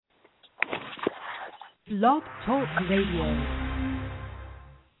Blog Talk Radio.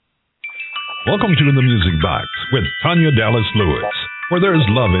 Welcome to The Music Box with Tanya Dallas Lewis, where there's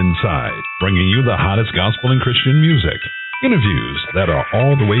love inside, bringing you the hottest gospel and Christian music, interviews that are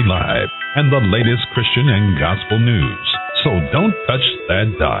all the way live, and the latest Christian and gospel news. So don't touch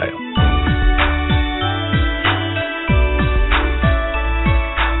that dial.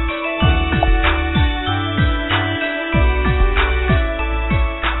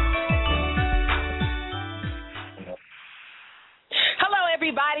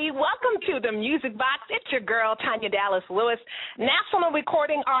 Welcome to the Music Box. It's your girl, Tanya Dallas Lewis, national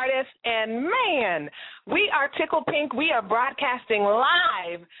recording artist, and man, we are tickled pink. We are broadcasting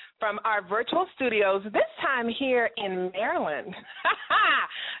live from our virtual studios, this time here in Maryland.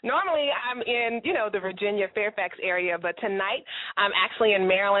 Normally I'm in, the Virginia, Fairfax area, but tonight I'm actually in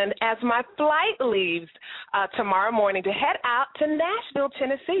Maryland as my flight leaves tomorrow morning to head out to Nashville,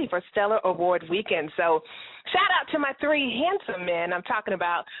 Tennessee for Stellar Award Weekend. So shout out to my three handsome men. I'm talking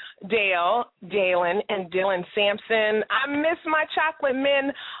about Dale, Dalen, and Dylan Sampson. I miss my chocolate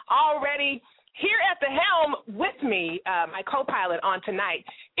men already. Here at the helm with me, my co-pilot on tonight,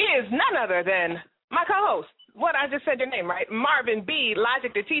 is none other than my co-host. What, I just said your name, right? Marvin B.,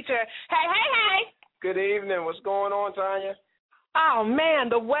 Logic the Teacher. Hey. Good evening. What's going on, Tanya? Oh, man,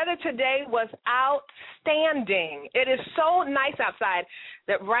 the weather today was outstanding. It is so nice outside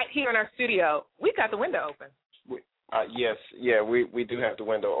that right here in our studio, we got the window open. Yes, we do have the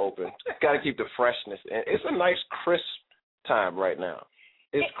window open. Got to keep the freshness. And it's a nice, crisp time right now.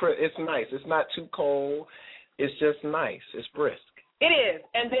 It's nice. It's not too cold. It's just nice. It's brisk. It is.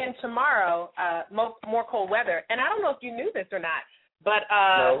 And then tomorrow, more cold weather. And I don't know if you knew this or not, but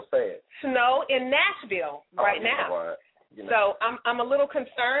no, say it. Snow in Nashville right now. So I'm a little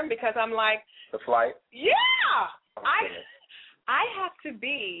concerned because I'm like, the flight? Yeah. I have to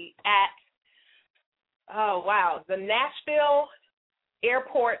be at the Nashville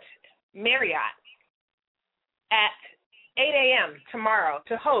Airport Marriott at 8 a.m. tomorrow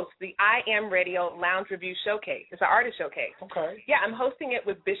to host the I Am Radio Lounge Review Showcase. It's an artist showcase. Okay. Yeah, I'm hosting it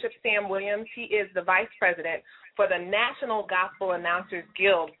with Bishop Sam Williams. He is the vice president for the National Gospel Announcers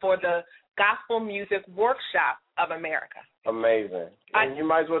Guild for the Gospel Music Workshop of America. Amazing. And you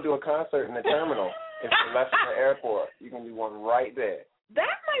might as well do a concert in the terminal. If you're left in the airport, you can do one right there.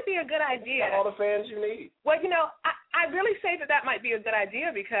 That might be a good idea. All the fans you need. Well, I really say that might be a good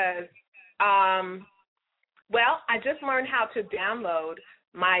idea because I just learned how to download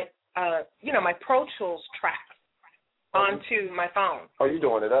my, my Pro Tools tracks onto my phone. Oh, you're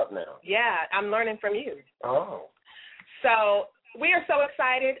doing it up now? Yeah, I'm learning from you. Oh. So we are so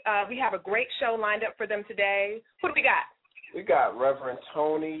excited. We have a great show lined up for them today. Who do we got? We got Reverend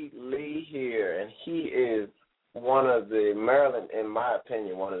Tony Lee here, and he is one of the Maryland, in my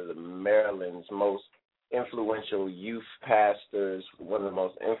opinion, one of the Maryland's most influential youth pastors, one of the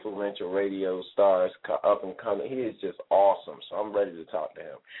most influential radio stars up and coming. He is just awesome, so I'm ready to talk to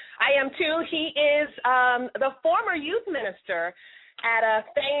him. I am too. He is the former youth minister at a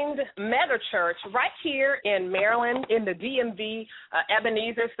famed mega church right here in Maryland in the DMV,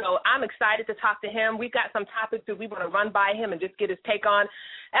 Ebenezer, so I'm excited to talk to him. We've got some topics that we want to run by him and just get his take on,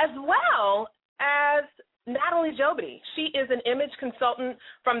 as well as Natalie Jobity. She is an image consultant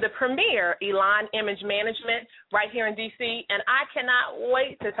from the premier Elan Image Management right here in D.C., and I cannot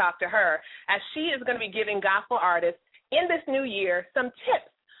wait to talk to her as she is going to be giving gospel artists in this new year some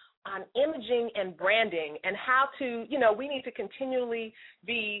tips on imaging and branding and how to, we need to continually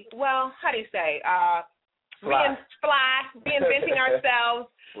be, reinventing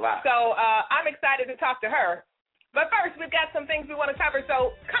ourselves. Fly. So I'm excited to talk to her. But first, we've got some things we want to cover.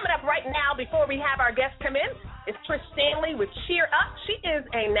 So coming up right now, before we have our guests come in, is Trish Stanley with Cheer Up. She is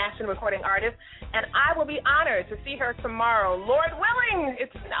a national recording artist, and I will be honored to see her tomorrow. Lord willing,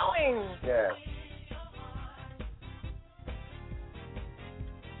 it's snowing. Yeah.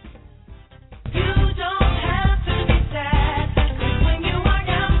 You don't have to be sad, 'cause when you are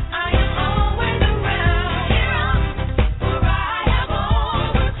young, I am always around. Cheer up, for I have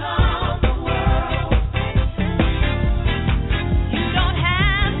overcome the world. You don't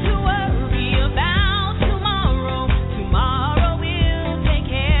have to worry about tomorrow. Tomorrow will take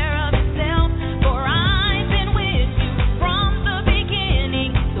care of itself, for I've been with you from the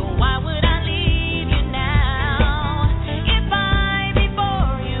beginning. So why would I leave?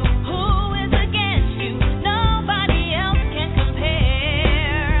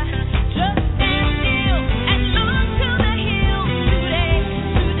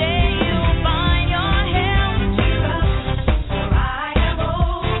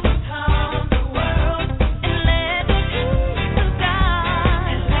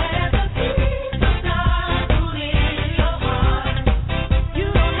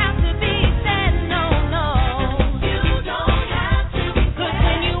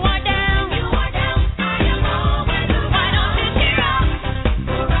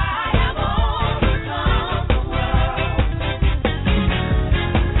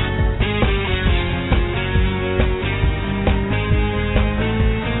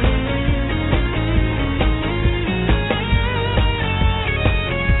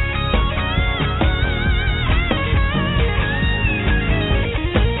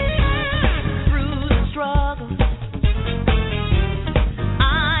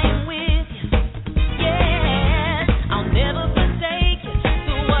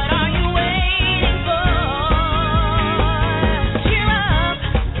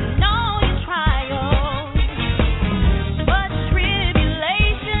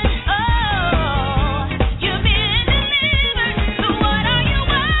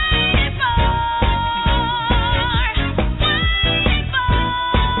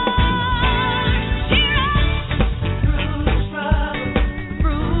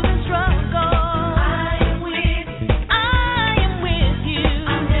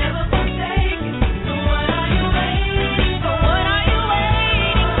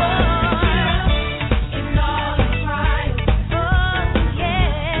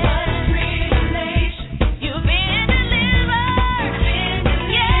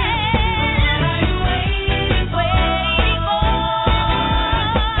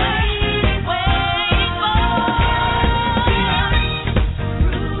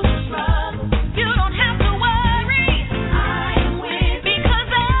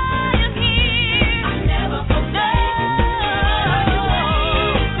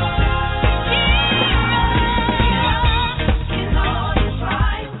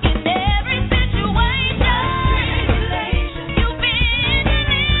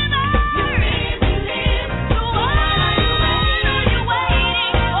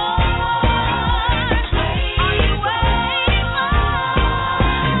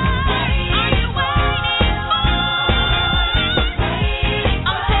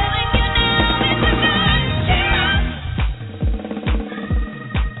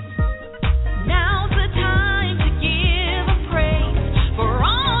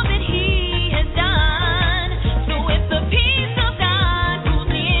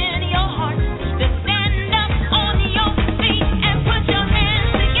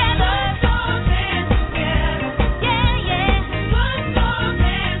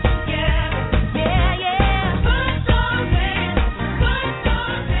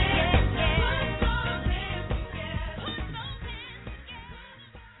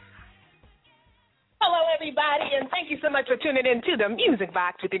 tuning in to the Music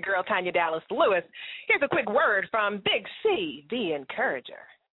Box with your girl, Tanya Dallas Lewis. Here's a quick word from Big C, the Encourager.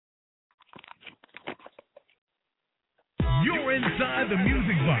 You're inside the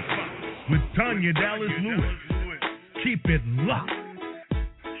Music Box with Tanya Dallas Lewis. Keep it locked.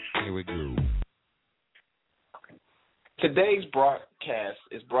 Here we go. Today's broadcast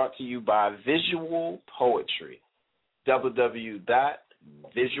is brought to you by Visual Poetry. www.visual,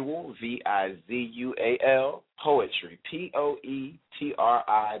 V-I-Z-U-A-L, poetry,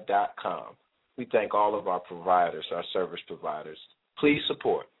 Poetry.com. We thank all of our providers, our service providers. Please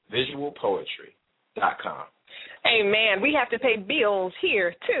support visualpoetry.com. Hey, man, we have to pay bills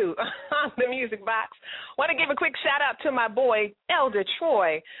here, too, on the Music Box. Want to give a quick shout-out to my boy, Elder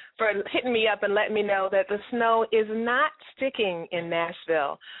Troy, for hitting me up and letting me know that the snow is not sticking in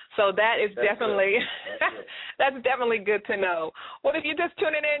Nashville. So that's definitely that's definitely good to know. Well, if you're just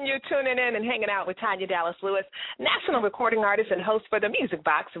tuning in, you're tuning in and hanging out with Tanya Dallas Lewis, national recording artist and host for the Music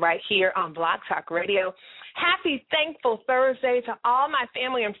Box right here on Blog Talk Radio. Happy Thankful Thursday to all my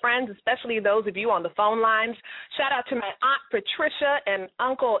family and friends, especially those of you on the phone lines. Shout out to my Aunt Patricia and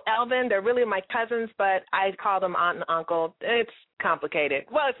Uncle Elvin. They're really my cousins, but I call them Aunt and Uncle. It's complicated.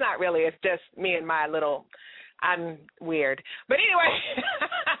 Well, it's not really. It's just me and my little, I'm weird. But anyway,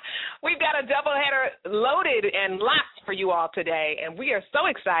 we've got a doubleheader loaded and locked for you all today, and we are so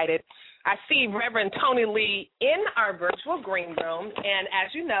excited. I see Reverend Tony Lee in our virtual green room, and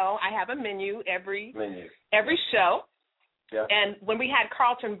as you know, I have a menu every show. Yeah. And when we had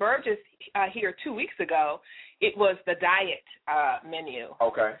Carlton Burgess here 2 weeks ago, it was the diet menu.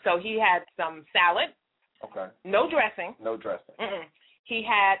 Okay. So he had some salad. Okay. No dressing. No dressing. Mm-mm. He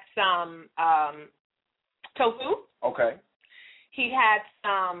had some tofu. Okay. He had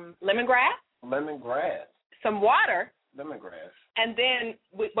some lemongrass. Lemongrass. Some water. Lemongrass. And then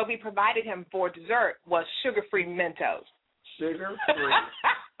what we provided him for dessert was sugar-free Mentos. Sugar-free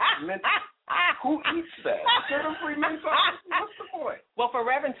Mentos? Who eats that? Sugar-free Mentos? What's the point? Well, for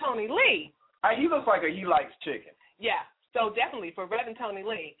Reverend Tony Lee. He looks like he likes chicken. Yeah. So definitely for Reverend Tony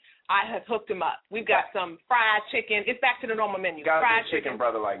Lee, I have hooked him up. We've got some fried chicken. It's back to the normal menu. Got fried a chicken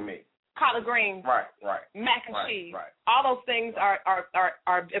brother like me. Collard greens, right, mac and cheese. Right. All those things are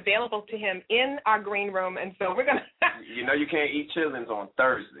available to him in our green room, and so we're gonna. You know you can't eat chillins on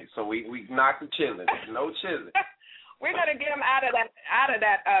Thursday, so we knocked the chillins. No chillins. We're gonna get him out of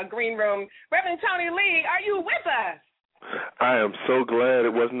that green room. Reverend Tony Lee, are you with us? I am so glad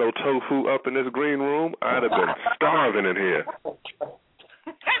it wasn't no tofu up in this green room. I'd have been starving in here.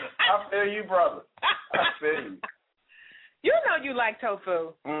 I feel you, brother. I feel you. You know you like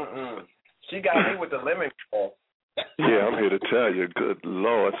tofu. She got me with the lemon. Yeah, I'm here to tell you, good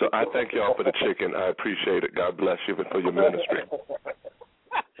Lord. So I thank y'all for the chicken. I appreciate it. God bless you and for your ministry.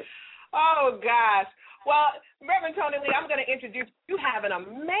 Oh, gosh. Well, Reverend Tony Lee, I'm going to introduce you. You have an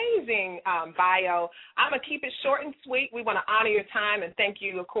amazing bio. I'm going to keep it short and sweet. We want to honor your time and thank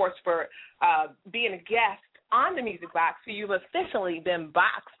you, of course, for being a guest on the Music Box. So you've officially been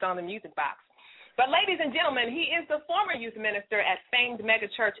boxed on the Music Box. But, ladies and gentlemen, he is the former youth minister at famed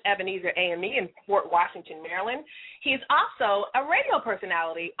megachurch Ebenezer AME in Fort Washington, Maryland. He's also a radio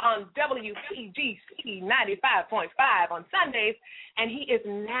personality on WPGC 95.5 on Sundays, and he is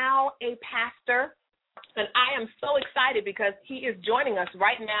now a pastor. And I am so excited because he is joining us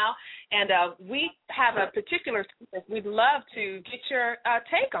right now, and we have a particular topic we'd love to get your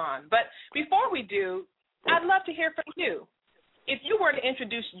take on. But before we do, I'd love to hear from you. If you were to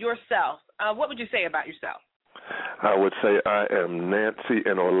introduce yourself, what would you say about yourself? I would say I am Nancy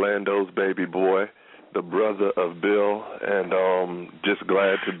and Orlando's baby boy, the brother of Bill, and just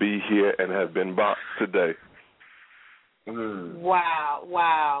glad to be here and have been boxed today.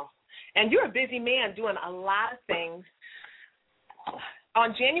 Wow. And you're a busy man doing a lot of things.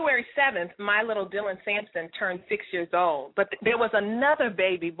 On January 7th, my little Dylan Sampson turned 6 years old, but there was another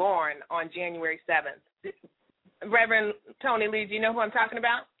baby born on January 7th. Reverend Tony Lee, do you know who I'm talking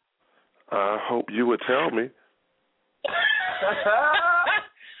about? I hope you would tell me.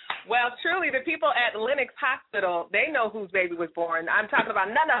 Well, truly, the people at Lenox Hospital, they know whose baby was born. I'm talking about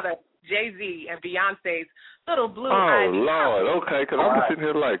none other, Jay-Z and Beyonce's little blue-eyed. Oh, Lord, okay, because I'm sitting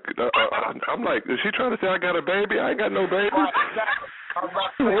here like, I'm like, is she trying to say I got a baby? I ain't got no baby. I'm about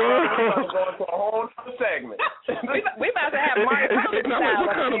to go into a whole other segment. We about to have Martin. I'm like,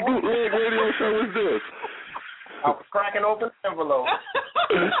 what kind of bootleg radio show is this? I was cracking open envelope.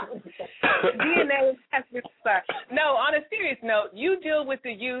 DNA test. No, on a serious note, you deal with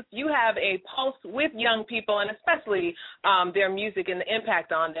the youth. You have a pulse with young people, and especially their music and the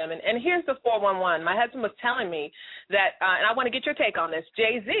impact on them. And here's the 411. My husband was telling me that, and I want to get your take on this.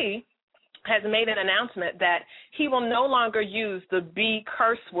 Jay-Z has made an announcement that he will no longer use the B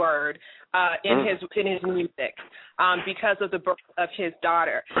curse word in his music because of the birth of his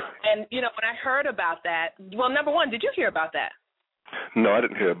daughter. And, when I heard about that, well, number one, did you hear about that? No, I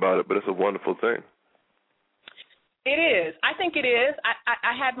didn't hear about it, but it's a wonderful thing. It is. I think it is.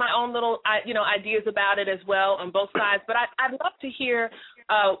 I had my own little, ideas about it as well on both sides, but I'd love to hear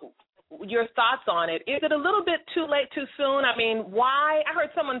your thoughts on it. Is it a little bit too late, too soon? I mean, why? I heard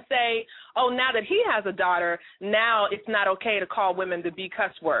someone say, now that he has a daughter, now it's not okay to call women the B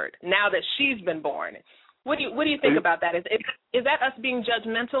cuss word, now that she's been born. What do you think about that? Is that us being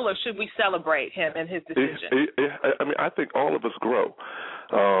judgmental, or should we celebrate him and his decision? I mean, I think all of us grow.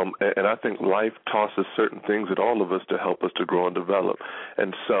 And I think life tosses certain things at all of us to help us to grow and develop.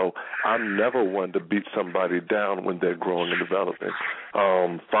 And so I'm never one to beat somebody down when they're growing and developing.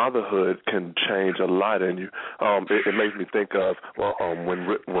 Fatherhood can change a lot in you. It makes me think of, when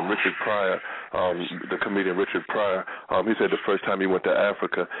Richard Pryor, the comedian Richard Pryor, he said the first time he went to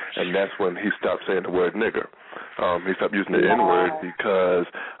Africa, and that's when he stopped saying the word nigger. He stopped using the N-word because,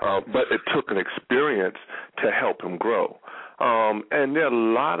 but it took an experience to help him grow. And there are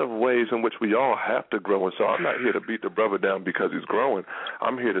a lot of ways in which we all have to grow. And so I'm not here to beat the brother down because he's growing.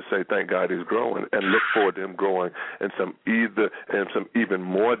 I'm here to say thank God he's growing and look forward to him growing in some even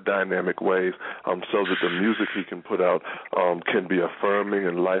more dynamic ways, so that the music he can put out can be affirming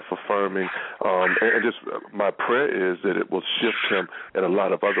and life affirming. And just my prayer is that it will shift him in a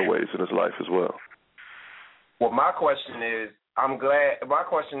lot of other ways in his life as well. Well, my question is,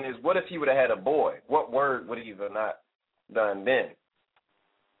 what if he would have had a boy? What word would he have not done then?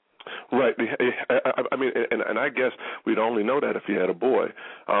 Right. I mean, and I guess we'd only know that if he had a boy.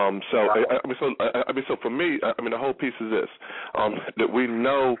 So for me, I mean, the whole piece is this: that we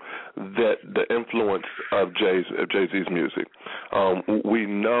know that the influence of Jay-Z's music. We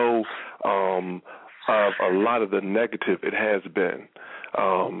know of a lot of the negative it has been.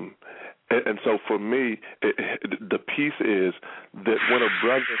 And so for me, the piece is that when a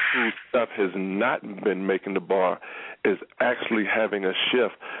brother whose stuff has not been making the bar is actually having a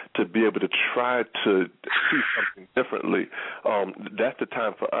shift to be able to try to see something differently, that's the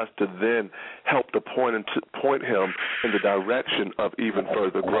time for us to then help to point him in the direction of even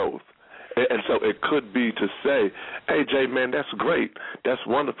further growth. And so it could be to say, hey, Jay, man, that's great. That's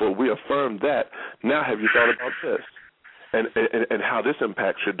wonderful. We affirm that. Now have you thought about this? And how this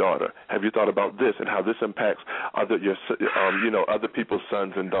impacts your daughter? Have you thought about this and how this impacts other people's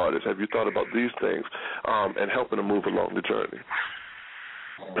sons and daughters? Have you thought about these things and helping them move along the journey?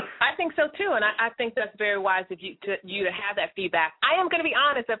 I think so too, and I think that's very wise of you to have that feedback. I am going to be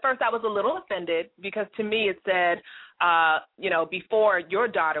honest. At first, I was a little offended because to me it said, before your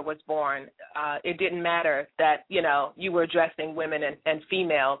daughter was born, it didn't matter that you were addressing women and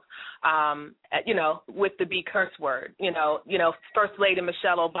females, with the B curse word. First Lady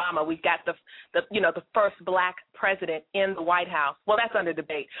Michelle Obama. We've got the first black president in the White House. Well, that's under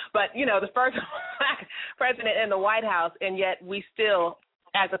debate, but the first black president in the White House, and yet we still,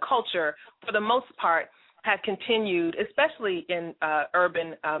 as a culture, for the most part, have continued, especially in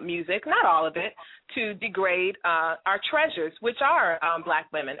urban music, not all of it, to degrade our treasures, which are black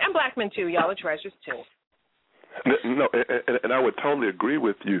women, and black men too. Y'all are treasures too. No, and I would totally agree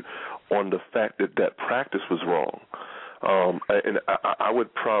with you on the fact that practice was wrong. And I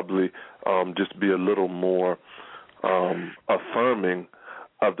would probably just be a little more affirming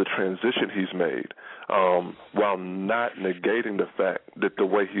of the transition he's made, while not negating the fact that the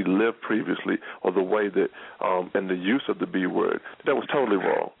way he lived previously, or the way that and the use of the B word, that was totally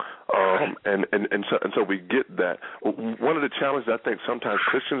wrong. And so we get that. One of the challenges I think sometimes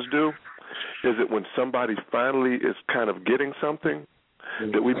Christians do is that when somebody finally is kind of getting something,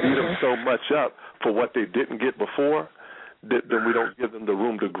 that we beat them so much up for what they didn't get before, that then we don't give them the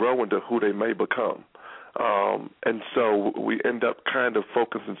room to grow into who they may become. And so we end up kind of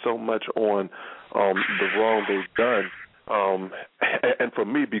focusing so much on the wrong they've done. And for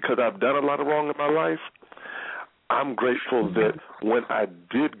me, because I've done a lot of wrong in my life, I'm grateful that when I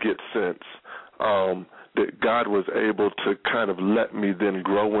did get sense, that God was able to kind of let me then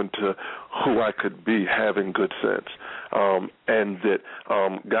grow into who I could be, having good sense, and that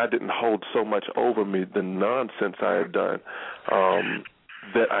God didn't hold so much over me the nonsense I had done,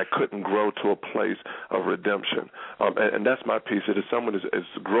 that I couldn't grow to a place of redemption. And that's my piece. It is someone is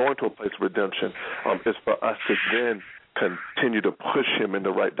growing to a place of redemption. It's for us to then continue to push him in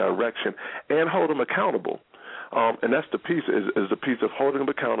the right direction and hold him accountable. And that's the piece, is the piece of holding them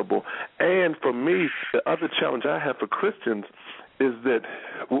accountable. And for me, the other challenge I have for Christians is that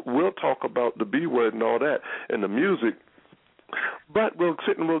we'll talk about the B word and all that in the music, but we'll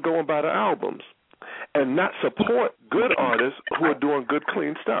sit and we'll go and buy the albums and not support good artists who are doing good,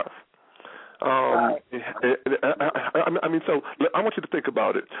 clean stuff. I mean, so I want you to think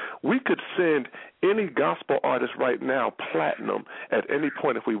about it. We could send any gospel artist right now platinum at any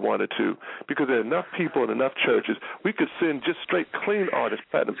point if we wanted to, because there are enough people and enough churches. We could send just straight clean artists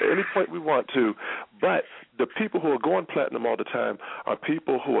platinum at any point we want to, but the people who are going platinum all the time are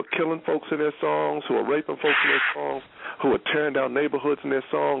people who are killing folks in their songs, who are raping folks in their songs, who are tearing down neighborhoods in their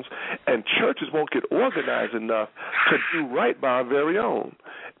songs, and churches won't get organized enough to do right by our very own.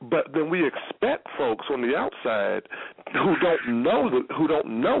 But then we expect folks on the outside who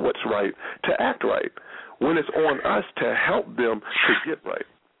don't know what's right to act right, when it's on us to help them to get right.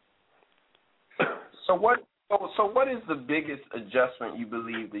 So what is the biggest adjustment you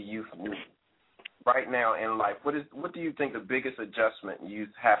believe the youth need right now in life? What do you think the biggest adjustment youth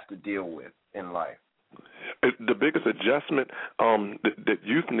have to deal with in life? The biggest adjustment that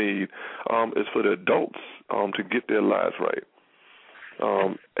youth need is for the adults to get their lives right.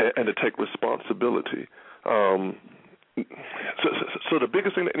 And to take responsibility. So the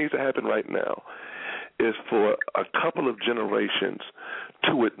biggest thing that needs to happen right now is for a couple of generations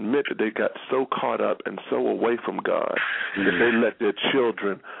to admit that they got so caught up and so away from God that they let their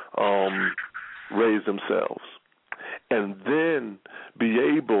children raise themselves. And then be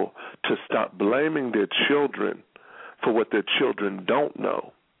able to stop blaming their children for what their children don't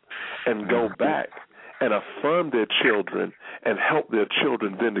know and go back and affirm their children and help their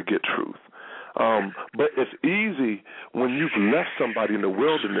children then to get truth. But it's easy when you've left somebody in the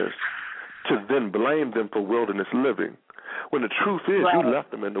wilderness to then blame them for wilderness living, when the truth is you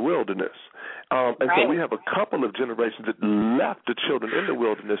left them in the wilderness. So we have a couple of generations that left the children in the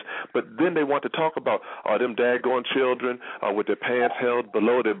wilderness, but then they want to talk about them daggone children with their pants held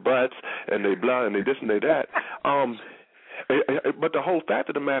below their butts and they blah and they this and they that. But the whole fact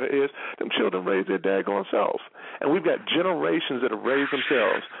of the matter is them children raise their daggone selves. And we've got generations that have raised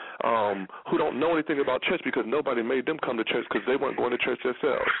themselves who don't know anything about church because nobody made them come to church because they weren't going to church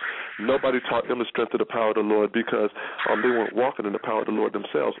themselves. Nobody taught them the strength of the power of the Lord because they weren't walking in the power of the Lord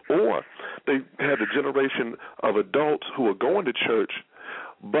themselves. Or they had a generation of adults who were going to church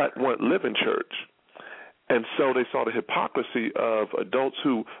but weren't living church. And so they saw the hypocrisy of adults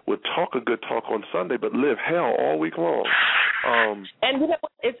who would talk a good talk on Sunday but live hell all week long. And you know,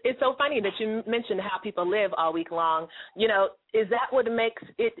 it's so funny that you mentioned how people live all week long. You know, is that what makes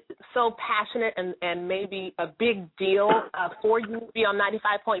it so passionate and maybe a big deal for you to be on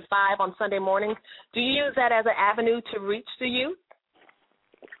 95.5 on Sunday mornings? Do you use that as an avenue to reach the youth?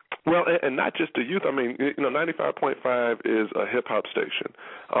 Well, and not just the youth. I mean, 95.5 is a hip-hop station,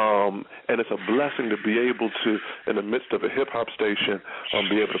 and it's a blessing to be able to, in the midst of a hip-hop station,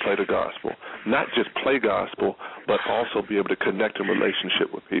 be able to play the gospel. Not just play gospel, but also be able to connect in relationship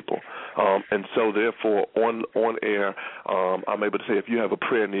with people. And so, therefore, on air, I'm able to say, if you have a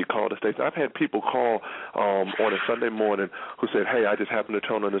prayer need, call the station. I've had people call on a Sunday morning who said, hey, I just happened to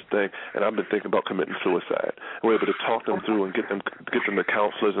turn on this thing, and I've been thinking about committing suicide. We're able to talk them through and get them to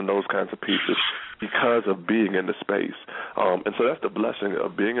counselors and those kinds of pieces because of being in the space. And so that's the blessing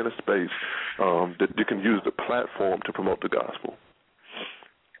of being in a space that you can use the platform to promote the gospel.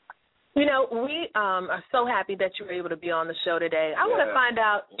 You know, we are so happy that you were able to be on the show today. I want to find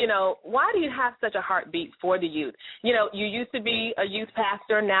out, why do you have such a heartbeat for the youth? You know, you used to be a youth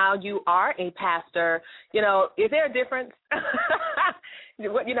pastor. Now you are a pastor. You know, is there a difference?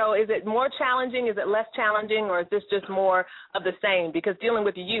 Is it more challenging? Is it less challenging? Or is this just more of the same? Because dealing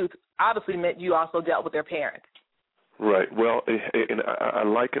with the youth obviously meant you also dealt with their parents. Right. Well, and I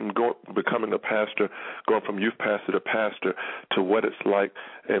liken becoming a pastor, going from youth pastor to pastor, to what it's like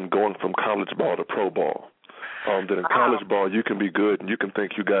and going from college ball to pro ball. That in college ball you can be good and you can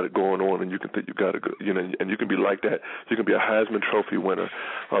think you got it going on and you can think you got it, and you can be like that. You can be a Heisman Trophy winner,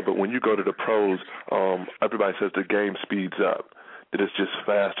 but when you go to the pros, everybody says the game speeds up. That it's just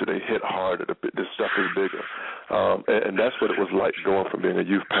faster, they hit harder, the stuff is bigger. And that's what it was like going from being a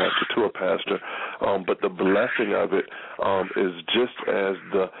youth pastor to a pastor. But the blessing of it is just as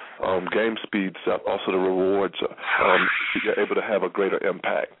the game speeds up, also the rewards are. You're able to have a greater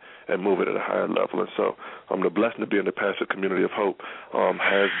impact and move it at a higher level. And so the blessing to be in the pastor community of hope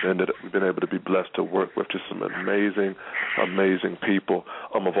has been that we've been able to be blessed to work with just some amazing, amazing people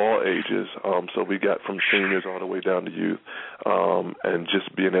of all ages. So we got from seniors all the way down to youth, and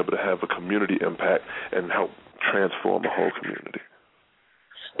just being able to have a community impact and help transform a whole community.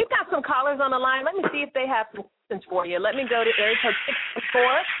 We've got some callers on the line. Let me see if they have some questions for you. Let me go to area code 614.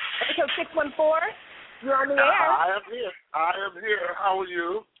 Area code 614, you're on the air. I am here. How are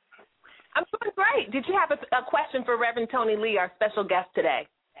you? I'm doing great. Did you have a question question for Reverend Tony Lee, our special guest today?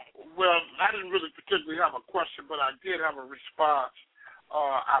 Well, I didn't really particularly have a question, but I did have a response.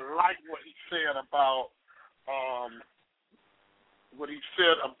 I like what he said about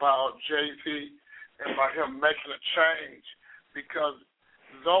JP and by him making a change, because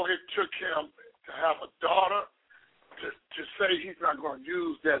though it took him to have a daughter to say he's not going to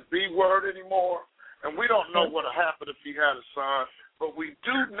use that B word anymore, and we don't know what would happen if he had a son, but we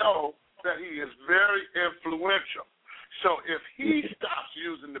do know that he is very influential. So if he stops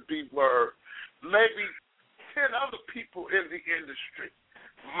using the B word, maybe 10 other people in the industry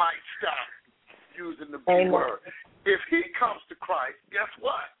might stop using the B word. If he comes to Christ, guess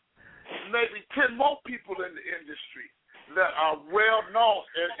what? Maybe 10 more people in the industry that are well known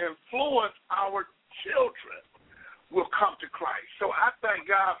and influence our children will come to Christ. So I thank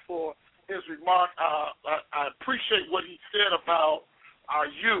God for his remark. I appreciate what he said about our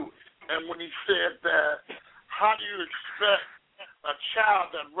youth, and when he said that, how do you expect a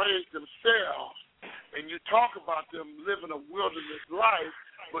child that raised themselves, and you talk about them living a wilderness life,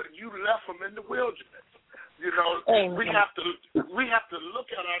 but you left them in the wilderness? You know, we have to look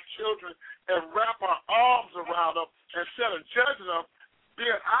at our children and wrap our arms around them instead of judging them,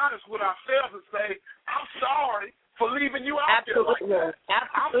 being honest with ourselves and say, I'm sorry for leaving you out there like that.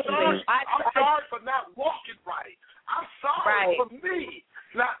 Absolutely. I'm sorry for not walking right. I'm sorry for me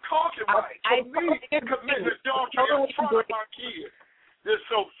not talking right. For me committing adultery in front of my kids.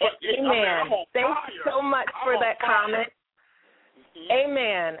 Amen. Thank you so much for that comment.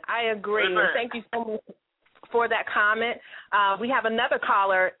 Amen. I agree. Amen. Thank you so much for that comment. We have another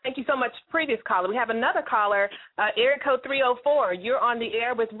caller. Thank you so much, previous caller. We have another caller, area code 304. You're on the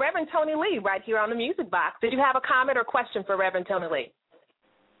air with Reverend Tony Lee right here on the Music Box. Did you have a comment or question for Reverend Tony Lee?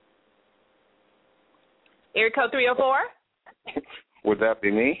 Area code 304? Would that be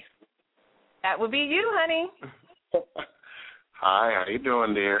me? That would be you, honey. Hi, how you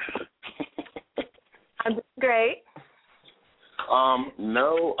doing, dear? I'm doing great.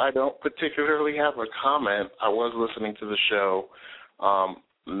 No, I don't particularly have a comment. I was listening to the show,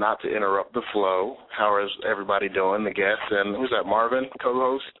 not to interrupt the flow. How is everybody doing, the guests? And who's that, Marvin,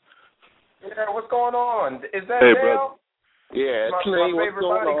 co-host? Yeah, what's going on? Is that Hey, Dale? brother. Yeah, it's me. What's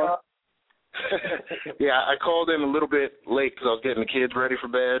going on? Yeah, I called in a little bit late because I was getting the kids ready for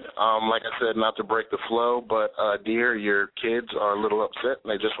bed. Like I said, not to break the flow, but, dear, your kids are a little upset,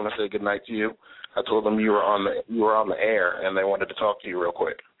 and they just want to say good night to you. I told them you were on the air, and they wanted to talk to you real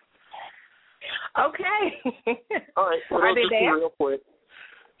quick. Okay. All right. Well, Are they just there? real quick.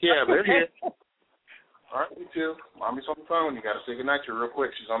 Yeah, they're here. All right, you too. Mommy's on the phone. You got to say good night to her real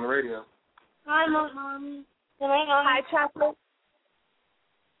quick. She's on the radio. Hi, Mommy. Good night, Mommy. Hi, Chocolate.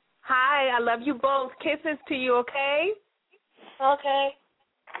 Hi, I love you both. Kisses to you, okay? Okay.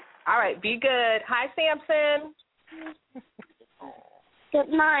 All right, be good. Hi, Samson. Good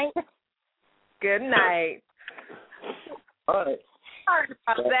night. Good night. All right. Sorry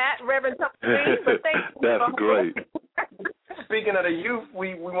about that, Reverend Tony Lee, but thank you. That's great. Speaking of the youth,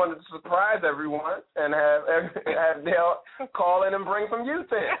 we wanted to surprise everyone and have Dale call in and bring some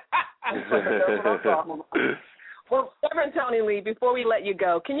youth in. That's what I'm talking about. Well, Reverend Tony Lee, before we let you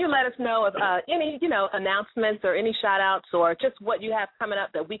go, can you let us know of any, announcements or any shout-outs or just what you have coming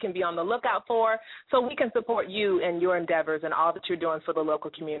up that we can be on the lookout for so we can support you and your endeavors and all that you're doing for the local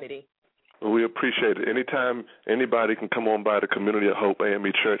community? Well, we appreciate it. Anytime anybody can come on by the Community of Hope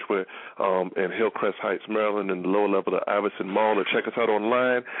AME Church in Hillcrest Heights, Maryland, in the lower level of Iverson Mall, or check us out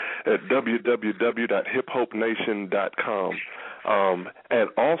online at www.hiphopenation.com. And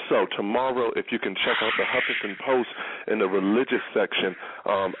also tomorrow, if you can check out the Huffington Post in the religious section,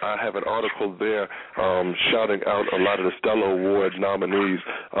 I have an article there shouting out a lot of the Stellar Award nominees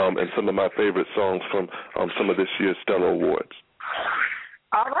and some of my favorite songs from some of this year's Stellar Awards.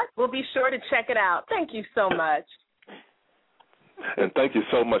 All right. We'll be sure to check it out. Thank you so much. And thank you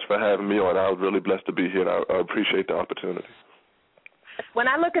so much for having me on. I was really blessed to be here, and I appreciate the opportunity. When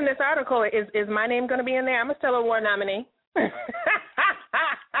I look in this article, is my name going to be in there? I'm a Stellar Award nominee.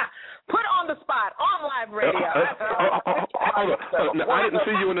 Put on the spot on live radio. I didn't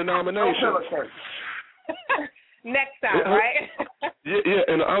see you in the nomination. Next time, right? Yeah,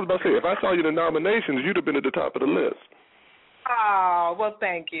 and I was about to say, if I saw you in the nominations, you'd have been at the top of the list. Oh, well,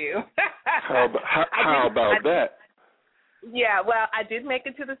 thank you. How about that? Yeah, well, I did make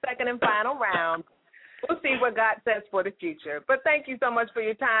it to the second and final round. We'll see what God says for the future. But thank you so much for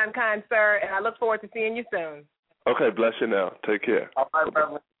your time, kind sir, and I look forward to seeing you soon. Okay, bless you now. Take care. All right,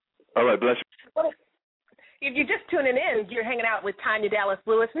 brother. All right, bless you. If you're just tuning in, you're hanging out with Tanya Dallas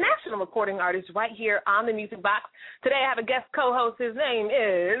Lewis, national recording artist, right here on the Music Box. Today I have a guest co-host. His name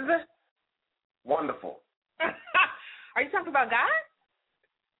is... Wonderful. Are you talking about God?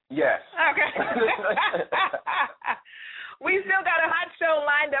 Yes. Okay. We still got a hot show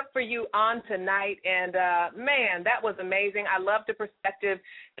lined up for you on tonight, and, man, that was amazing. I love the perspective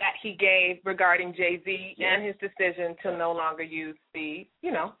that he gave regarding Jay-Z and his decision to no longer use the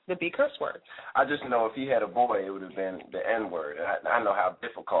B curse word. I just know if he had a boy, it would have been the N-word. I know how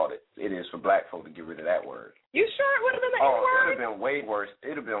difficult it is for black folk to get rid of that word. You sure it would have been the N-word? Oh, it would have been way worse. It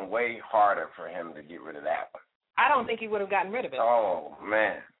would have been way harder for him to get rid of that one. I don't think he would have gotten rid of it. Oh,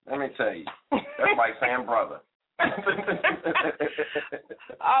 man. Let me tell you. That's like saying brother.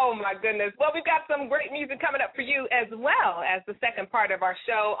 Oh, my goodness. Well, we've got some great music coming up for you as well as the second part of our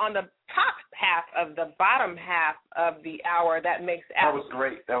show on the top half of the bottom half of the hour. That was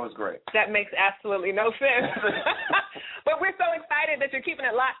great. That makes absolutely no sense. But we're so excited that you're keeping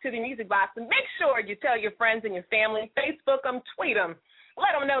it locked to the Music Box. And make sure you tell your friends and your family, Facebook them, tweet them.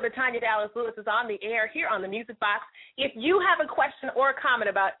 Let them know that Tanya Dallas Lewis is on the air here on the Music Box. If you have a question or a comment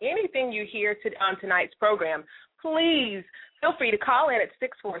about anything you hear on tonight's program, please feel free to call in at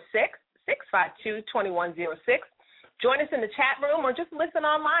 646-652-2106. Join us in the chat room or just listen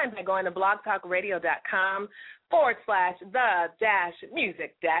online by going to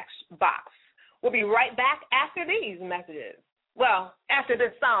blogtalkradio.com/the-music-box. We'll be right back after these messages. Well, after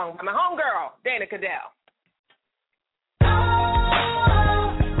this song by my homegirl, Dana Cadell.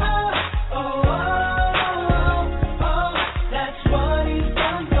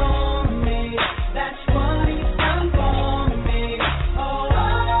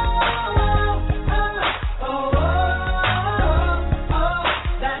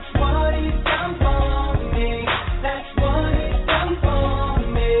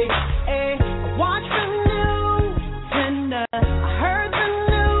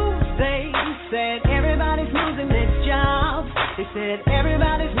 Said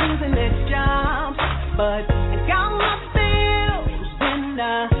everybody's losing their jobs, but I got my bills and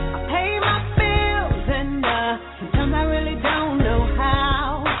I pay my bills, and sometimes I really don't know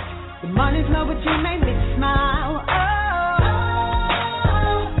how. The money's low, but you make me smile.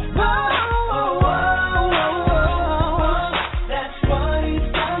 That's what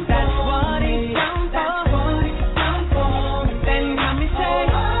he's done for me. That's what he's done for me. Then you heard me say,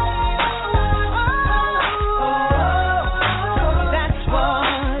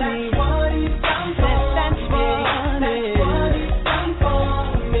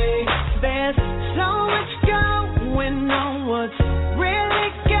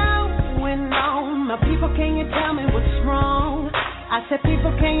 I said,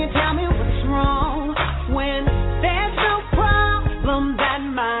 people, can you tell me what's wrong? When there's no problem that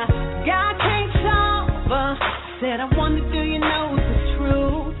my God can't solve. Said, I wonder, do you know the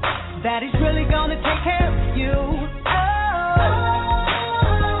truth? That he's really gonna take care of you.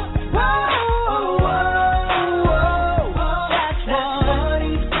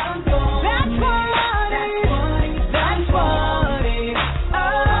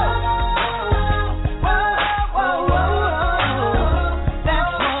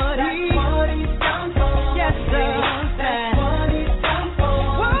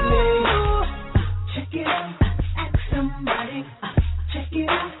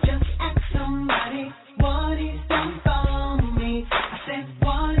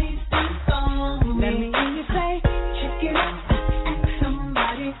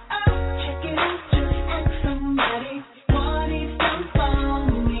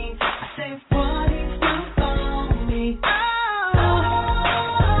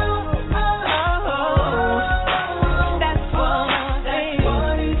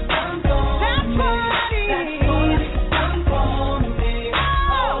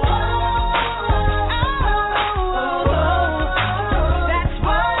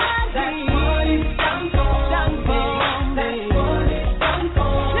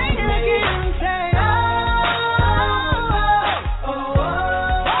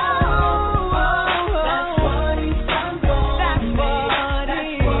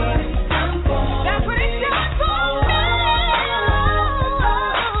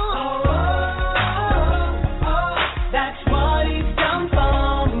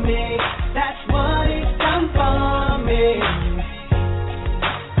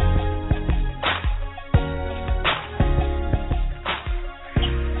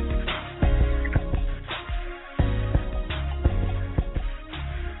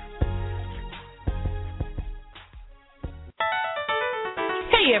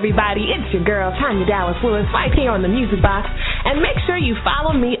 Hey, everybody, it's your girl, Tanya Dallas Lewis, right here on the Music Box. And make sure you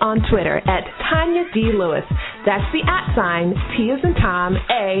follow me on Twitter at Tanya D. Lewis. That's the @ T as in Tom,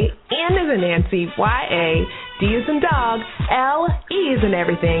 A, N as in Nancy, YA, D is in dog, L, E is in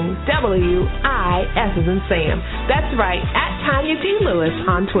everything, W, I, S is in Sam. That's right, at Tanya D. Lewis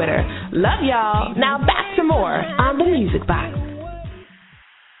on Twitter. Love y'all. Now back to more on the Music Box.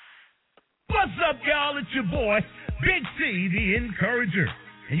 What's up, y'all? It's your boy, Big C, the Encourager.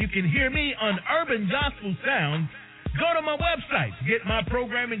 And you can hear me on Urban Gospel Sounds. Go to my website to get my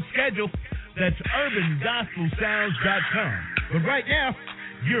programming schedule. That's urbangospelsounds.com. But right now,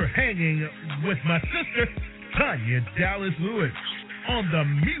 you're hanging with my sister, Tanya Dallas Lewis, on the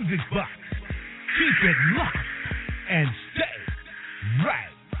Music Box. Keep it locked and stay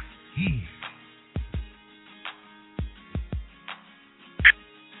right here.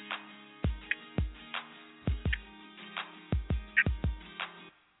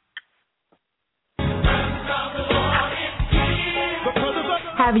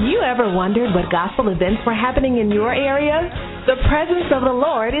 Have you ever wondered what gospel events were happening in your area? The presence of the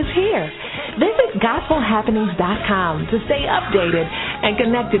Lord is here. Visit gospelhappenings.com to stay updated and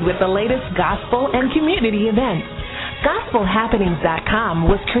connected with the latest gospel and community events.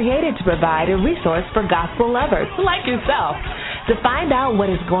 Gospelhappenings.com was created to provide a resource for gospel lovers like yourself. To find out what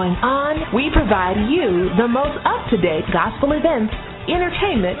is going on, we provide you the most up-to-date gospel events,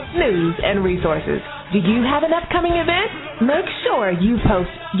 entertainment, news, and resources. Do you have an upcoming event? Make sure you post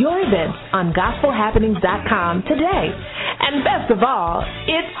your events on gospelhappenings.com today. And best of all,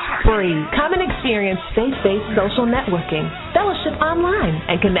 it's free. Come and experience faith-based social networking, fellowship online,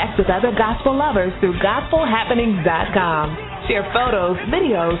 and connect with other gospel lovers through gospelhappenings.com. Share photos,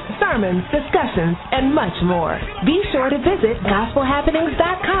 videos, sermons, discussions, and much more. Be sure to visit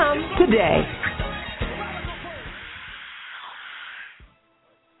gospelhappenings.com today.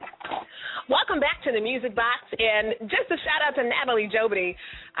 Welcome back to the Music Box, and just a shout out to Natalie Jobity.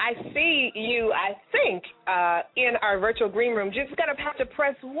 I see you, I think, in our virtual green room. Just going to have to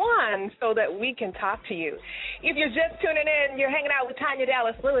press 1 so that we can talk to you. If you're just tuning in, you're hanging out with Tanya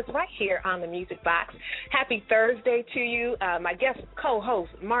Dallas Lewis right here on the Music Box. Happy Thursday to you. My guest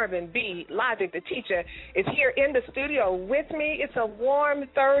co-host, Marvin B. Logic, the teacher, is here in the studio with me. It's a warm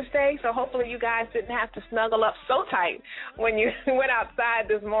Thursday, so hopefully you guys didn't have to snuggle up so tight when you went outside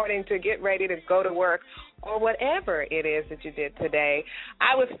this morning to get ready to go to work or whatever it is that you did today.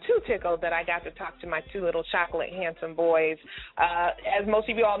 I was too tickled that I got to talk to my 2 little chocolate handsome boys. As most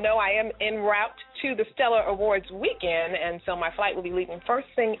of you all know, I am en route to the Stellar Awards weekend, and so my flight will be leaving first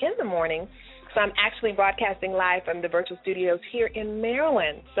thing in the morning. So I'm actually broadcasting live from the virtual studios here in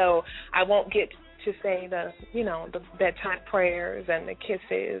Maryland. So I won't get to say the bedtime prayers and the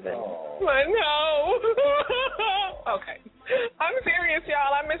kisses and I know. Okay. I'm serious,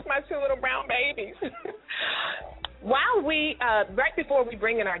 y'all. I miss my 2 little brown babies. While we, right before we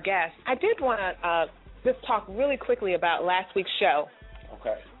bring in our guests, I did want to just talk really quickly about last week's show.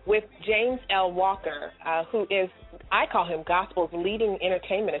 Okay. With James L. Walker, who is, I call him gospel's leading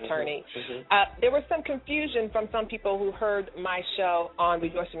entertainment attorney. There was some confusion from some people who heard my show on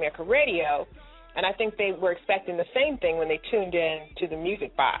Rejoice America Radio, and I think they were expecting the same thing when they tuned in to the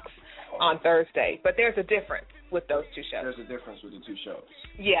Music Box on Thursday. But there's a difference with those 2 shows. There's a difference with the 2 shows.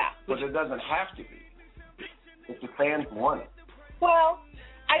 Yeah. But it doesn't have to be. If the fans want it. Well,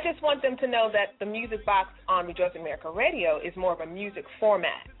 I just want them to know that the Music Box on Rejoice America Radio is more of a music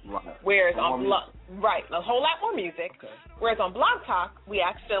format. Right. Whereas on a whole lot more music. Okay. Whereas on Blog Talk, we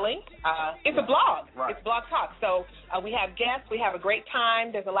act silly. It's a blog. Right. It's Blog Talk. So we have guests. We have a great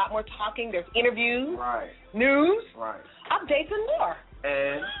time. There's a lot more talking. There's interviews. Right. News. Right. Updates and more.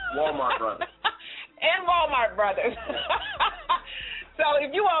 And Walmart Brothers. And Walmart Brothers. So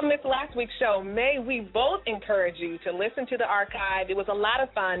if you all missed last week's show, may we both encourage you to listen to the archive. It was a lot of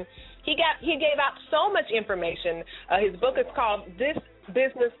fun. He gave out so much information. His book is called This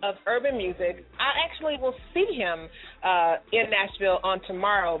Business of Urban Music. I actually will see him in Nashville on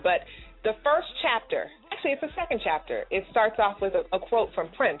tomorrow, but the first chapter, actually it's the second chapter, it starts off with a quote from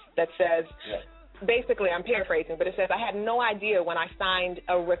Prince that says, basically I'm paraphrasing, but it says, I had no idea when I signed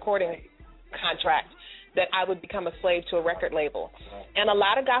a recording contract that I would become a slave to a record label. And a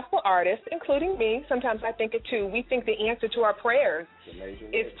lot of gospel artists, including me, sometimes I think it too, we think the answer to our prayers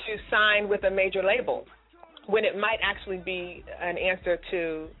is to sign with a major label, when it might actually be an answer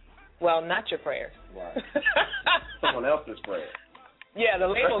to, well, not your prayers. Right. Someone else's prayers. Yeah, the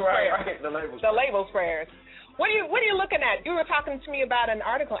label's prayers. Right. The label's prayers. What are you looking at? You were talking to me about an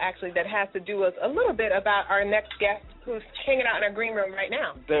article, actually, that has to do with a little bit about our next guest who's hanging out in our green room right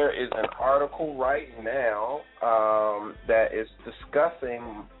now. There is an article right now that is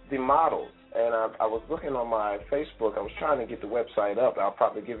discussing the models. And I was looking on my Facebook. I was trying to get the website up. I'll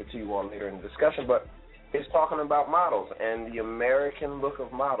probably give it to you all later in the discussion. But It's talking about models and the American look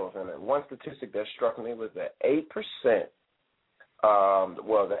of models. And one statistic that struck me was that 8%,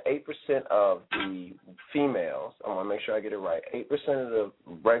 the 8% of the females, I want to make sure I get it right, 8% of the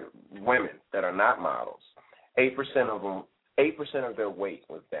women that are not models, 8% of their weight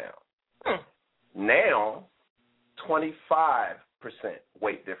was down. Now, 25%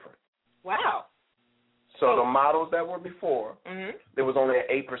 weight difference. Wow. So the models that were before, there was only an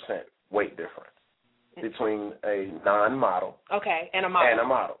 8% weight difference between a non-model and a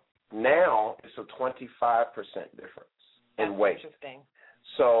model. Now it's a 25% difference in weight. Interesting.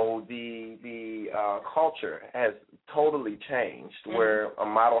 So the culture has totally changed, where a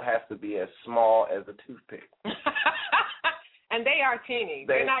model has to be as small as a toothpick. And they are teeny.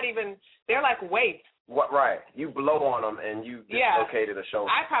 They're not even. They're like weights. What? Right. You blow on them and you dislocated a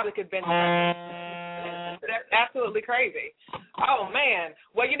shoulder. I probably could bench. That's absolutely crazy. Oh, man.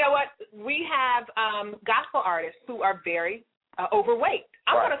 Well, you know what? We have gospel artists who are very overweight.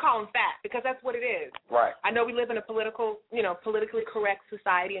 I'm going to call them fat because that's what it is. Right. I know we live in a politically correct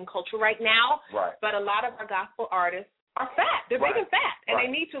society and culture right now, but a lot of our gospel artists are fat. They're big and fat, and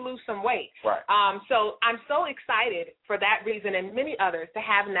they need to lose some weight. Right. So I'm so excited for that reason and many others to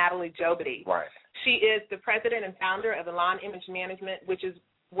have Natalie Jobity. Right. She is the president and founder of Elan Image Management, which is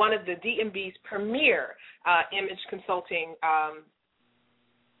one of the DMV's premier image consulting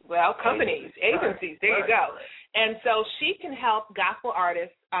companies, agencies. There you go. And so she can help gospel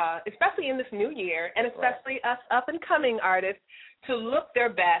artists, especially in this new year, and especially us up-and-coming artists, to look their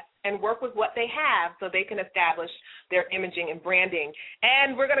best and work with what they have so they can establish their imaging and branding.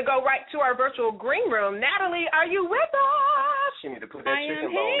 And we're going to go right to our virtual green room. Natalie, are you with us? She need to put that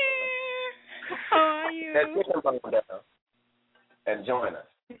chicken bone down. How are you? That chicken bone down and join us.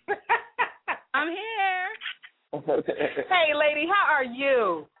 I'm here. Hey, lady, how are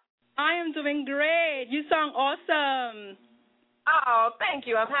you? I am doing great. You sound awesome. Oh, thank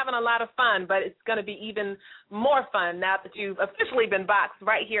you. I'm having a lot of fun, but it's going to be even more fun now that you've officially been boxed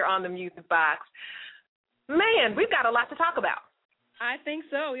right here on the Music Box. Man, we've got a lot to talk about. I think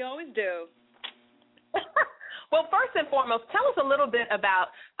so. We always do. Well, first and foremost, tell us a little bit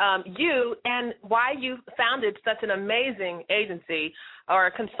about you and why you founded such an amazing agency or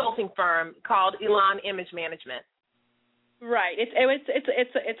a consulting firm called Elan Image Management. Right.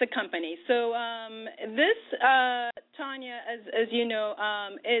 It's a company. So this, Tanya, as you know,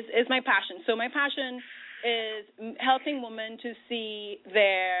 is my passion. So my passion is helping women to see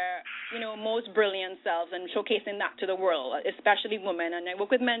their, most brilliant selves and showcasing that to the world, especially women. And I work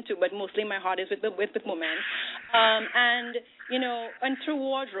with men too, but mostly my heart is with women. And through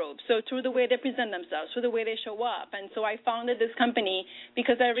wardrobe, so through the way they present themselves, through the way they show up. And so I founded this company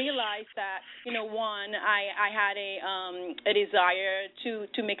because I realized that, one, I had a desire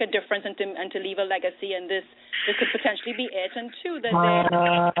to make a difference and to leave a legacy, and this could potentially be it. And two, that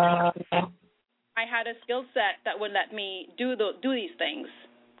I had a skill set that would let me do these things.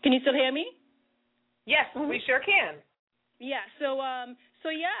 Can you still hear me? Yes, we sure can. Yeah.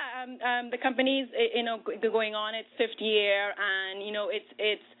 The company's going on its 5th year, and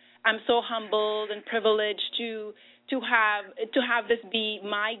it's I'm so humbled and privileged to have this be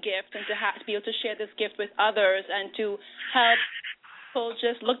my gift and to be able to share this gift with others and to help people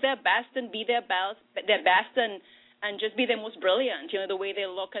just look their best and be their best and just be their most brilliant, the way they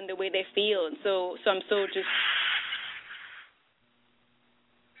look and the way they feel. And so I'm so just...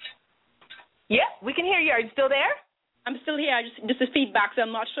 Yeah, we can hear you. Are you still there? I'm still here. Just a feedback, so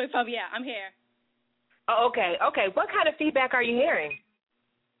I'm not sure if I'm here. Oh, okay. What kind of feedback are you hearing?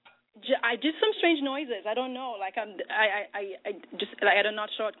 I just some strange noises. I don't know. I'm not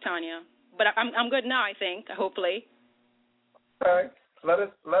sure, Tanya. But I'm good now, I think, hopefully. All right. Let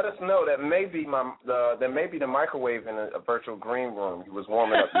us know that maybe the microwave in a virtual green room was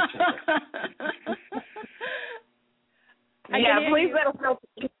warming up your chicken. Yeah, please let us know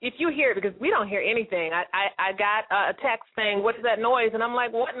if you hear it, because we don't hear anything. I got a text saying, "What is that noise?" And I'm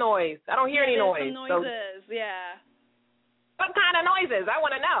like, "What noise? I don't hear any noise." Some noises, yeah. What kind of noises? I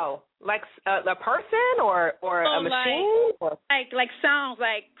want to know. Like a person or a machine? Like sounds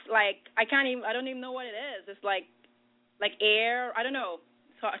like I can't even. I don't even know what it is. It's like air. I don't know.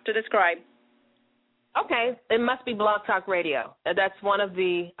 It's hard to describe. Okay, it must be Blog Talk Radio. That's one of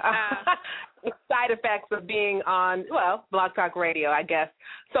the side effects of being on, Blog Talk Radio, I guess.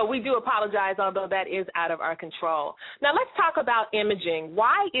 So we do apologize, although that is out of our control. Now let's talk about imaging.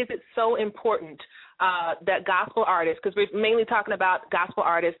 Why is it so important that gospel artists, because we're mainly talking about gospel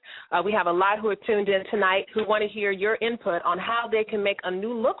artists, we have a lot who are tuned in tonight who want to hear your input on how they can make a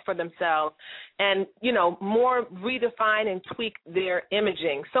new look for themselves and, more redefine and tweak their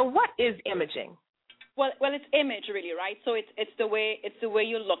imaging. So what is imaging? Well, it's image really, right? So it's the way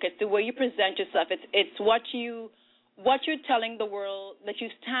you look, it's the way you present yourself, it's what you're telling the world that you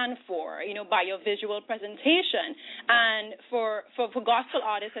stand for, by your visual presentation. And for gospel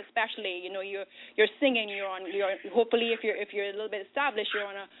artists especially, you're singing, you're hopefully if you're a little bit established, you're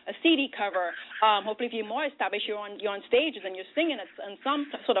on a CD cover. Hopefully if you're more established, you're on stages and you're singing on some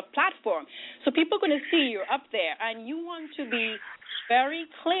sort of platform. So people are going to see you're up there, and you want to be very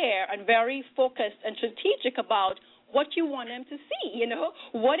clear and very focused and strategic about what you want them to see.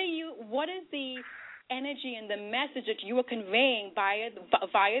 What is the energy and the message that you are conveying via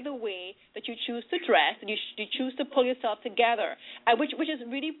the way that you choose to dress, and you choose to pull yourself together, which is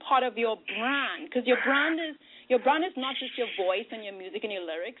really part of your brand, because your brand is not just your voice and your music and your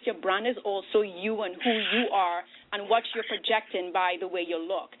lyrics. Your brand is also you and who you are and what you're projecting by the way you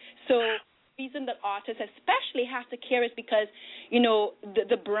look. So the reason that artists especially have to care is because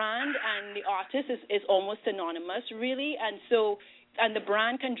the brand and the artist is almost synonymous, really, and the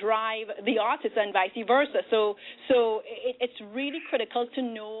brand can drive the artist and vice versa. So it's really critical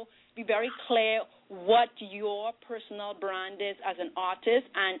to be very clear what your personal brand is as an artist,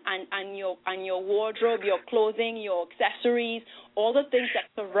 and your wardrobe, your clothing, your accessories, all the things that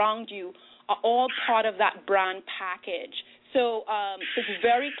surround you are all part of that brand package. So it's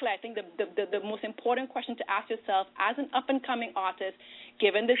very clear. I think the most important question to ask yourself as an up-and-coming artist,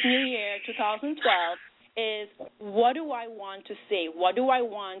 given this new year, 2012, is what do I want to say? What do I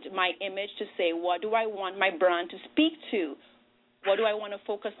want my image to say? What do I want my brand to speak to? What do I want to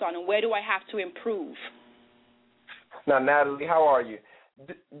focus on, and where do I have to improve? Now, Natalie, how are you?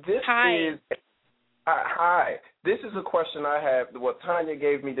 Hi. Hi. This is a question I have. Well, Tanya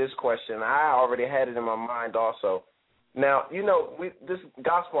gave me this question. I already had it in my mind also. Now, this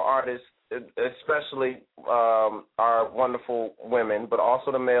gospel artists, especially our wonderful women, but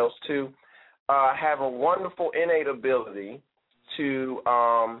also the males too, have a wonderful innate ability to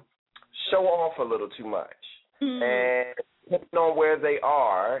show off a little too much. Mm-hmm. And depending on where they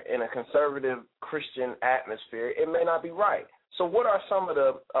are in a conservative Christian atmosphere, it may not be right. So what are some of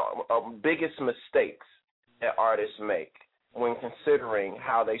the biggest mistakes that artists make when considering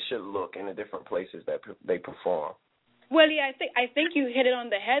how they should look in the different places that they perform? Well, yeah, I think you hit it on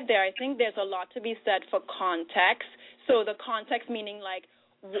the head there. I think there's a lot to be said for context. So the context meaning like,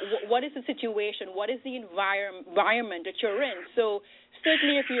 what is the situation? What is the environment that you're in? So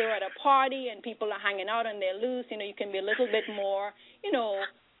certainly if you're at a party and people are hanging out and they're loose, you can be a little bit more,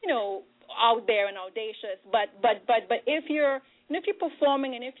 out there and audacious. But if you're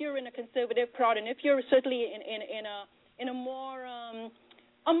performing and if you're in a conservative crowd and if you're certainly in a more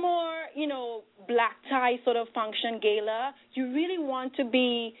black tie sort of function, gala, you really want to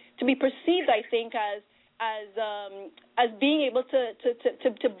be perceived, I think, as being able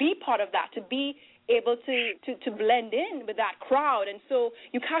to be part of that, to be able to blend in with that crowd. And so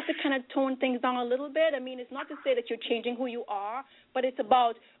you have to kind of tone things down a little bit. I mean, it's not to say that you're changing who you are, but it's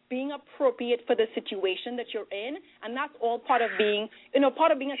about being appropriate for the situation that you're in, and that's all part of being, part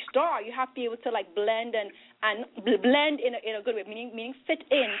of being a star. You have to be able to like blend and blend in a good way, meaning fit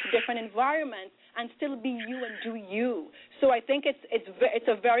into different environments and still be you and do you. So I think it's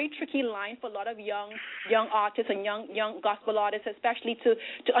a very tricky line for a lot of young artists and young gospel artists, especially to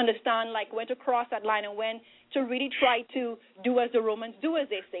understand like when to cross that line and when to really try to do as the Romans do, as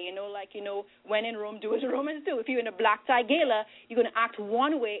they say, when in Rome, do as the Romans do. If you're in a black tie gala, you're going to act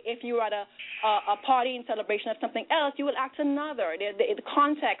one way. If you're at a party in celebration of something else, you will act another. The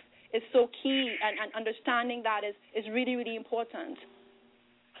context is so key, and understanding that is really, really important.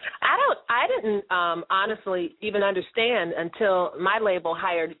 I didn't honestly even understand until my label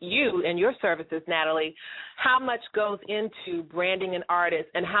hired you and your services, Natalie, how much goes into branding an artist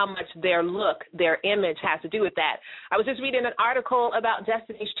and how much their look, their image has to do with that. I was just reading an article about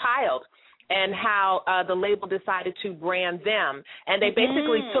Destiny's Child and how the label decided to brand them, and they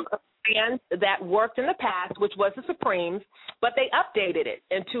basically took a brand that worked in the past, which was the Supremes, but they updated it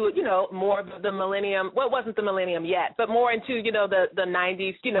into, more of the millennium. Well, it wasn't the millennium yet, but more into, the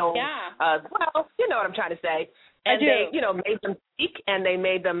 90s, well, you know what I'm trying to say. And they, made them speak, and they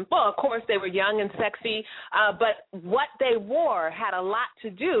made them, well, of course, they were young and sexy, but what they wore had a lot to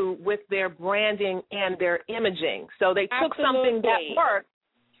do with their branding and their imaging. So they took something that worked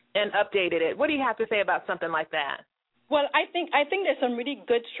and updated it. What do you have to say about something like that? Well, I think there's some really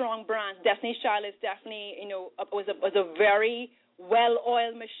good, strong brands. Destiny's Child is definitely, was a very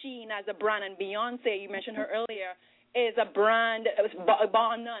well-oiled machine as a brand. And Beyonce, you mentioned her earlier, is a brand,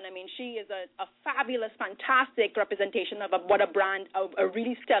 bar none. I mean, she is a fabulous, fantastic representation of what a brand, a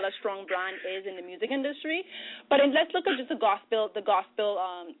really stellar, strong brand is in the music industry. But let's look at just the gospel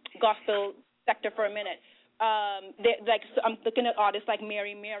sector for a minute. So I'm looking at artists like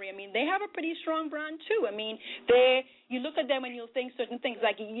Mary. I mean, they have a pretty strong brand too. I mean, you look at them and you'll think certain things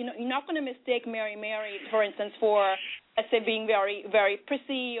like you're not going to mistake Mary, for instance, for let's say being very very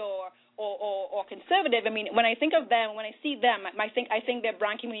prissy or conservative. I mean, when I think of them, when I see them, I think their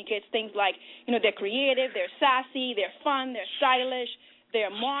brand communicates things like they're creative, they're sassy, they're fun, they're stylish. They're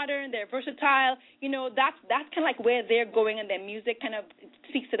modern, they're versatile. That's kind of like where they're going, and their music kind of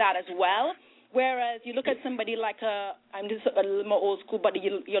speaks to that as well. Whereas you look at somebody like I'm just a little more old school, but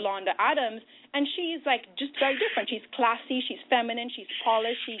Yolanda Adams, and she's like just very different. She's classy, she's feminine, she's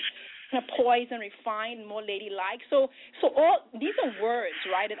polished, she's kind of poised and refined and more ladylike. So all these are words,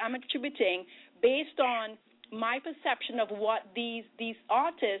 right, that I'm attributing based on my perception of what these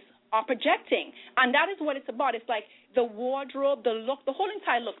artists are projecting, and that is what it's about. It's like the wardrobe, the look, the whole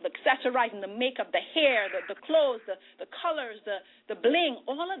entire look, the accessorizing, the makeup, the hair, the clothes, the colors, the bling,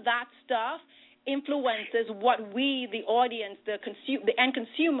 all of that stuff influences what we, the audience, the end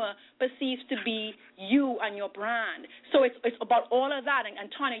consumer, perceives to be you and your brand. So it's about all of that. And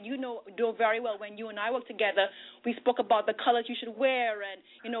Tanya, you know very well when you and I work together, we spoke about the colors you should wear and,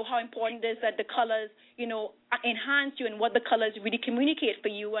 how important it is that the colors, enhance you and what the colors really communicate for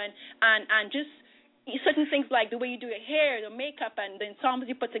you and just certain things like the way you do your hair, the makeup, and the ensembles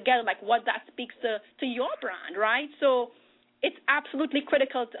you put together, like what that speaks to your brand, right? So it's absolutely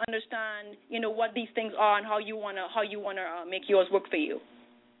critical to understand, what these things are and how you wanna make yours work for you.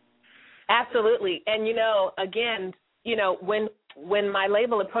 Absolutely, and again, when my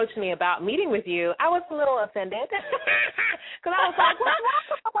label approached me about meeting with you, I was a little offended because I was like, "What's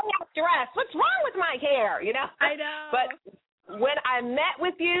wrong with my dress? What's wrong with my hair?" I know. But when I met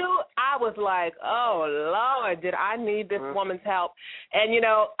with you, I was like, "Oh Lord, did I need this woman's help?" And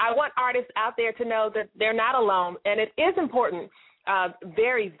I want artists out there to know that they're not alone, and it is important.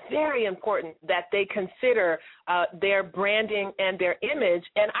 Very, very important that they consider their branding and their image,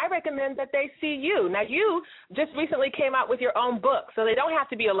 and I recommend that they see you. Now, you just recently came out with your own book, so they don't have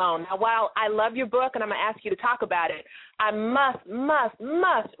to be alone. Now, while I love your book and I'm going to ask you to talk about it, I must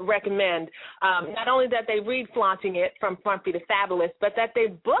recommend not only that they read Flaunting It from Frumpy to Fabulous, but that they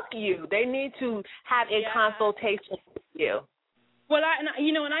book you. They need to have a consultation with you. Well, I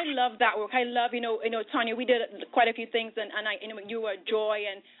love that work. I love, Tanya, we did quite a few things, and you were a joy,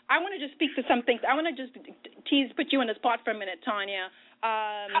 and I want to just speak to some things. I want to just put you on the spot for a minute, Tanya.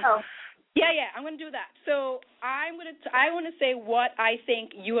 Yeah, I'm going to do that. So I want to say what I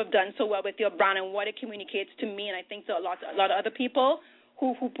think you have done so well with your brand and what it communicates to me, and I think to a lot of other people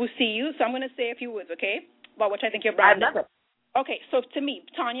who see you. So I'm going to say a few words, okay, about what I think your brand is. I love it. Okay, so to me,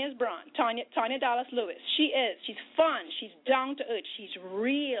 Tanya's brand, Tanya Dallas Lewis, she's fun, she's down to earth, she's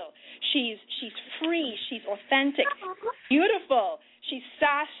real, she's free, she's authentic, beautiful, she's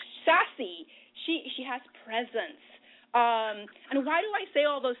sassy, she has presence. And why do I say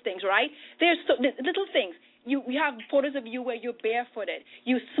all those things, right? There's little things. You have photos of you where you're barefooted.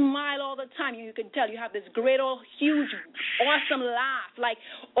 You smile all the time. You can tell you have this great old huge awesome laugh. Like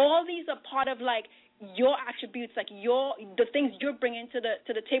all these are part of like your attributes, like the things you're bringing to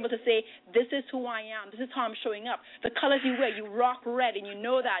the table to say, this is who I am, this is how I'm showing up. The colors you wear, you rock red, and you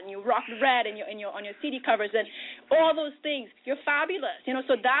know that, and you rock red on your CD covers, and all those things. You're fabulous,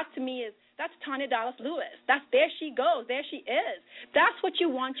 So that to me that's Tanya Dallas Lewis. There she goes, there she is. That's what you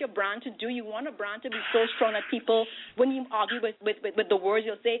want your brand to do. You want a brand to be so strong that people, when you argue with the words,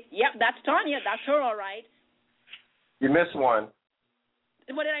 you'll say, yep, that's Tanya, that's her, all right. You missed one.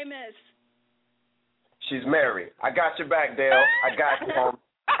 What did I miss? She's married. I got your back, Dale. I got you, home.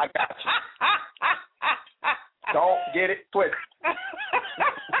 I got you. Don't get it twisted.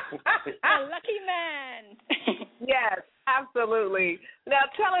 A lucky man. Yes, absolutely. Now,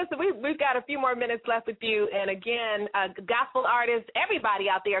 tell us, we've got a few more minutes left with you. And again, gospel artists, everybody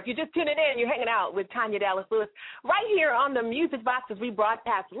out there, if you're just tuning in, you're hanging out with Tanya Dallas Lewis right here on the Music Box as we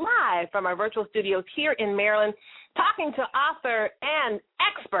broadcast live from our virtual studios here in Maryland, talking to author and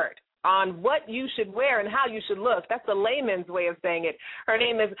expert on what you should wear and how you should look. That's the layman's way of saying it. Her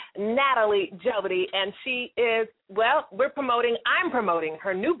name is Natalie Jobity, and she is, I'm promoting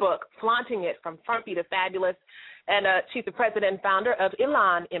her new book, Flaunting It, From Frumpy to Fabulous, and she's the president and founder of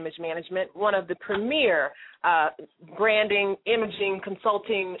Elan Image Management, one of the premier branding, imaging,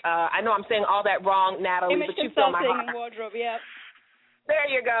 consulting, I know I'm saying all that wrong, Natalie, image but you feel my heart. consulting and wardrobe, yep. There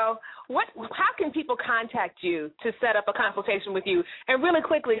you go. How can people contact you to set up a consultation with you? And really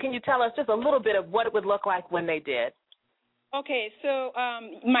quickly, can you tell us just a little bit of what it would look like when they did? Okay, so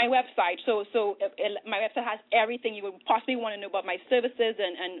my website. So my website has everything you would possibly want to know about my services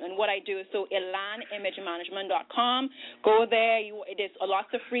and what I do. So elanimagemanagement.com. Go there. There's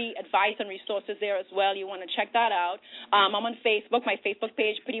lots of free advice and resources there as well. You want to check that out. I'm on Facebook. My Facebook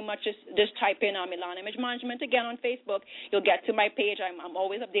page, pretty much just type in Elan Image Management again on Facebook. You'll get to my page. I'm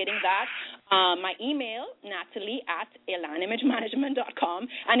always updating that. My email, Natalie@elanimagemanagement.com.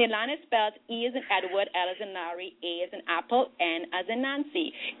 And Elan is spelled E as in Edward, L as in Larry, A as in Apple, N as in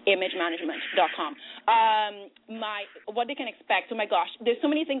Nancy, imagemanagement.com. What they can expect, oh my gosh, there's so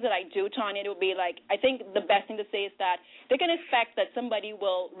many things that I do, Tanya. It will be like, I think the best thing to say is that they can expect that somebody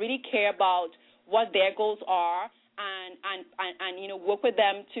will really care about what their goals are and work with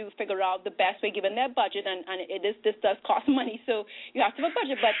them to figure out the best way given their budget. And this does cost money, so you have to have a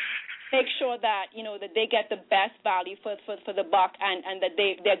budget, but make sure that that they get the best value for the buck, and that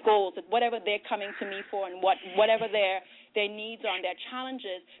their goals, that whatever they're coming to me for, and whatever their needs are and their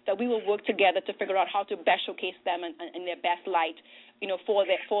challenges, that we will work together to figure out how to best showcase them in their best light, for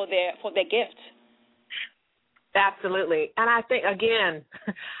their gift. Absolutely. And I think, again,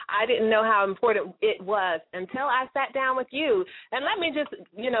 I didn't know how important it was until I sat down with you. And let me just,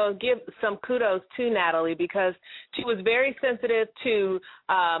 give some kudos to Natalie, because she was very sensitive to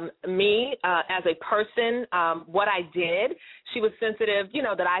me as a person, what I did. She was sensitive,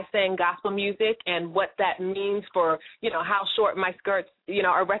 that I sang gospel music and what that means for, how short my skirts,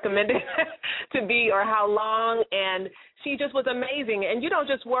 are recommended to be, or how long. And she just was amazing. And you don't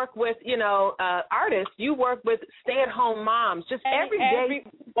just work with, artists. You work with stay-at-home moms, just every day.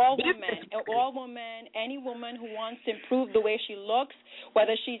 All women, any woman who wants to improve the way she looks,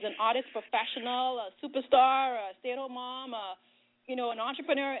 whether she's an artist, professional, a superstar, a stay-at-home mom, an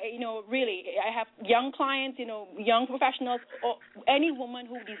entrepreneur, really, I have young clients, young professionals, or any woman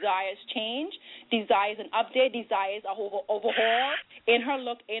who desires change, desires an update, desires a overhaul in her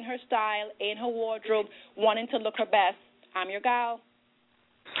look, in her style, in her wardrobe, wanting to look her best. I'm your gal.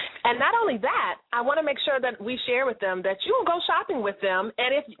 And not only that, I want to make sure that we share with them that you will go shopping with them,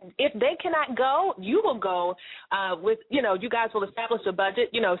 and if they cannot go, you will go with, you guys will establish a budget,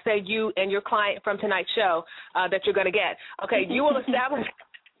 say you and your client from tonight's show that you're going to get. Okay, you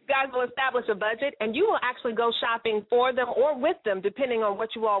guys will establish a budget, and you will actually go shopping for them or with them, depending on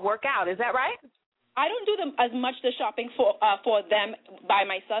what you all work out. Is that right? I don't do them as much the shopping for them by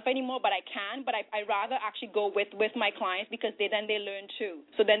myself anymore, but I can. But I rather actually go with my clients, because they learn too.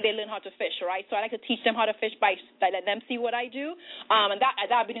 So then they learn how to fish, right? So I like to teach them how to fish by let them see what I do. And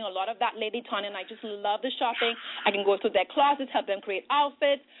I've been doing a lot of that lately, Tanya, and I just love the shopping. I can go through their closets, help them create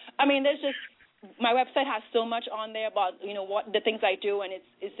outfits. I mean, my website has so much on there about what the things I do, and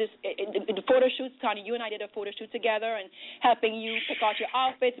it's just the photo shoots. Tanya, you and I did a photo shoot together, and helping you pick out your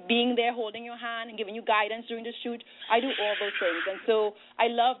outfits, being there, holding your hand, and giving you guidance during the shoot. I do all those things, and so I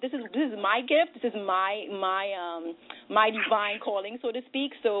love this is my gift. This is my divine calling, so to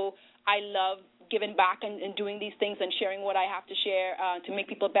speak. So I love giving back and doing these things and sharing what I have to share to make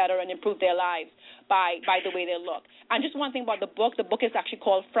people better and improve their lives by the way they look. And just one thing about the book is actually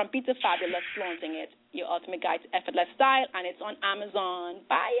called From Pizza Fabulous, Flaunting It, Your Ultimate Guide to Effortless Style, and it's on Amazon.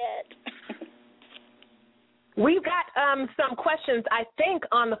 Buy it. We've got some questions, I think,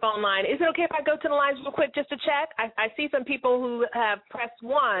 on the phone line. Is it okay if I go to the lines real quick just to check? I see some people who have pressed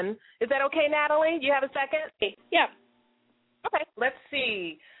 1. Is that okay, Natalie? Do you have a second? Yeah. Okay, let's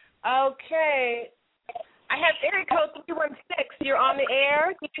see. Okay. I have area code 316. You're on the air.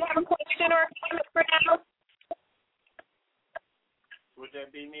 Do you have a question or a comment for now? Would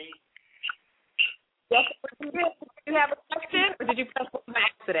that be me? Yes. Do you have a question, or did you press by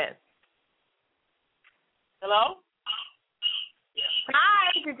accident? Hello?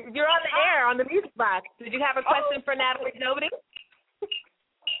 Hi. You're on the air on the music box. Did you have a question for Natalie Jobity?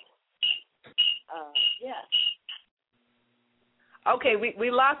 Yes. Okay,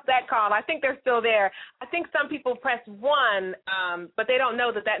 we lost that call. I think they're still there. I think some people press 1, but they don't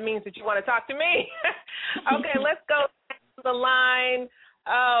know that means that you want to talk to me. Okay, let's go to the line.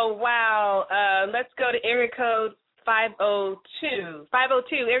 Oh, wow. Let's go to area code 502.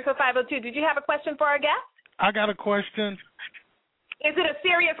 502, area code 502. Did you have a question for our guest? I got a question. Is it a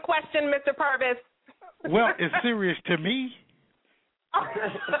serious question, Mr. Purvis? Well, it's serious to me.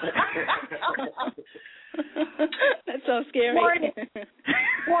 That's so scary.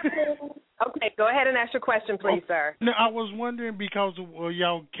 Okay, go ahead and ask your question, please, sir. No, I was wondering, because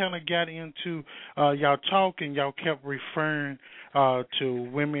y'all kind of got into y'all talk, and y'all kept referring to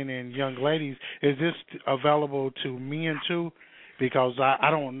women and young ladies. Is this available to men too? because I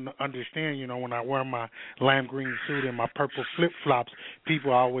don't understand. You know, when I wear my lime green suit and my purple flip flops,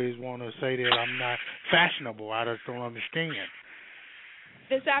 people always want to say that I'm not fashionable. I just don't understand.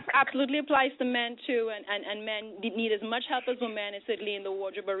 This absolutely applies to men too, and men need as much help as women, and certainly in the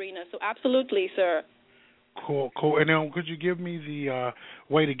wardrobe arena. So absolutely, sir. Cool. And then could you give me the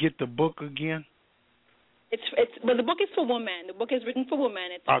way to get the book again? Well, the book is for women. The book is written for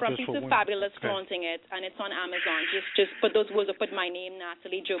women. It's from Piece of Fabulous, flaunting it, and it's on Amazon. Just put those words, or put my name,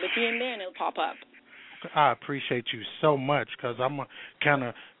 Natalie Jobity, in there, and it'll pop up. I appreciate you so much, because I'm going to kind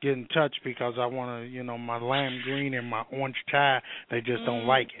of get in touch, because I want to, you know, my lime green and my orange tie, they just don't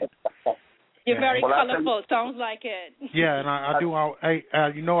like it. You're very colorful. Sounds like it. Yeah, and I do all.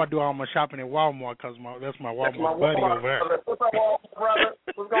 You know, I do all my shopping at Walmart, because that's my Walmart buddy over there. What's up, brother?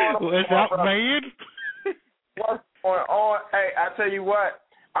 What's going on? What's up, man? What's going on? Hey, I tell you what,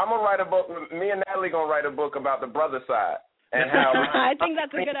 I'm gonna write a book. Me and Natalie gonna write a book about the brother side and how. I think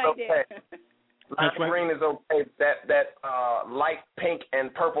that's a good idea. Lime green is okay. That light pink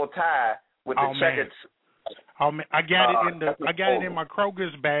and purple tie with the checkered. Oh man, I got it in my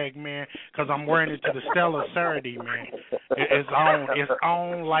Kroger's bag, man, because I'm wearing it to the Stellar Saturday, man. It's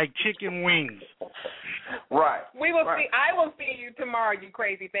on like chicken wings. Right. We will see. I will see you tomorrow, you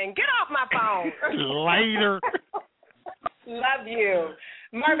crazy thing. Get off my phone. Later. Love you.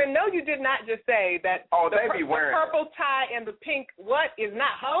 Marvin, no, you did not just say that the purple tie and the pink, what, is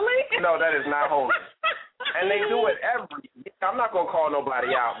not holy? No, that is not holy. And they do it every year. I'm not going to call nobody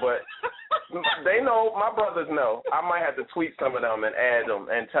out, but they know, my brothers know. I might have to tweet some of them and add them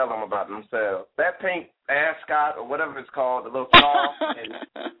and tell them about themselves. That pink ascot or whatever it's called, the little scarf.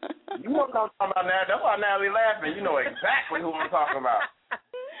 You want to talk about that? That's why Natalie laughing. You know exactly who I'm talking about.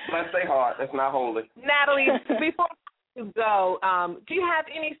 Bless their heart. That's not holy. Natalie, before you go, do you have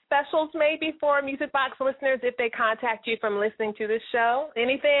any specials maybe for Music Box listeners if they contact you from listening to this show?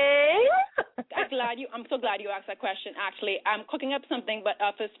 Anything? I'm so glad you asked that question. Actually, I'm cooking up something, but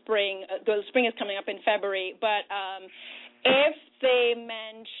for spring. The spring is coming up in February. But if they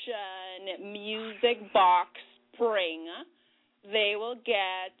mention Music Box Spring, they will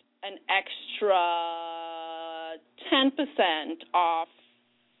get an extra 10% off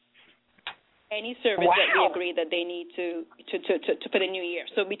any service that we agree that they need to for the new year.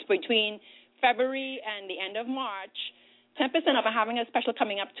 So between February and the end of March, 10% off. I'm having a special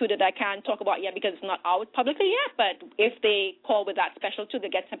coming up too that I can't talk about yet because it's not out publicly yet. But if they call with that special too, they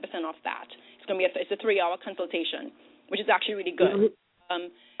get 10% off that. It's going to be it's a 3-hour consultation, which is actually really good.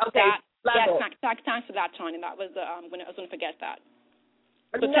 Okay. Thanks for that, Tony. That was I was going to forget that.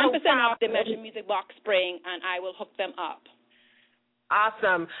 So 10% off. They mention Music Box Spring, and I will hook them up.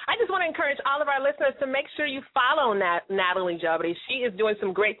 Awesome. I just want to encourage all of our listeners to make sure you follow Natalie Jobity. She is doing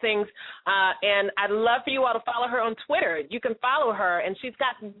some great things, and I'd love for you all to follow her on Twitter. You can follow her, and she's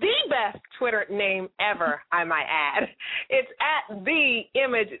got the best Twitter name ever, I might add. It's at The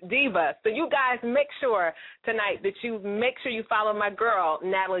Image Diva. So you guys make sure tonight that you make sure you follow my girl,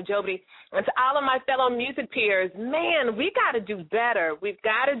 Natalie Jobity. And to all of my fellow music peers, man, we got to do better. We've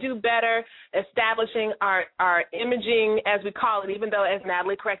got to do better establishing our imaging, as we call it, even though, as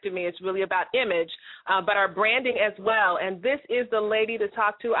Natalie corrected me, it's really about image, but our branding as well. And this is the lady to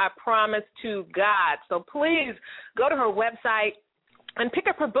talk to, I promise to God. So please go to her website and pick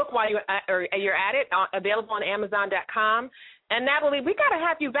up her book while you're at it, available on Amazon.com. And, Natalie, we got to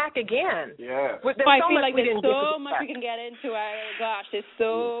have you back again. Yeah. I feel like there's so much we can get into. Gosh, there's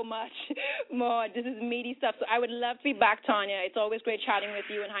so much more. This is meaty stuff. So I would love to be back, Tanya. It's always great chatting with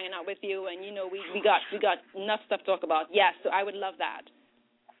you and hanging out with you. And, you know, we got enough stuff to talk about. Yes, so I would love that.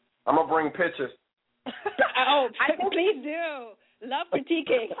 I'm going to bring pictures. Please do. Love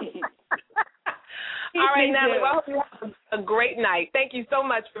critiquing. All right, Natalie, well, I hope you have a great night. Thank you so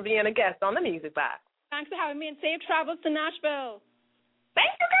much for being a guest on the Music Box. Thanks for having me, and safe travels to Nashville.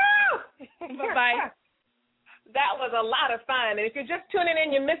 Thank you, girl. Bye-bye. That was a lot of fun. And if you're just tuning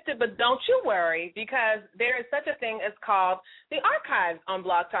in, you missed it, but don't you worry, because there is such a thing as called the archives on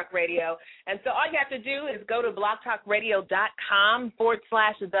Blog Talk Radio. And so all you have to do is go to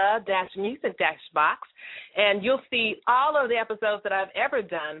blogtalkradio.com/the-music-box, and you'll see all of the episodes that I've ever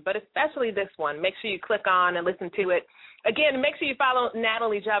done, but especially this one. Make sure you click on and listen to it. Again, make sure you follow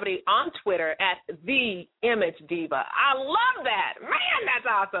Natalie Jobity on Twitter at The Image Diva. I love that. Man, that's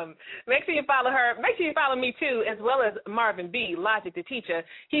awesome. Make sure you follow her. Make sure you follow me, too, as well as Marvin B., Logic the Teacher.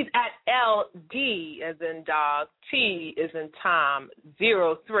 He's at LD as in dog, T as in Tom,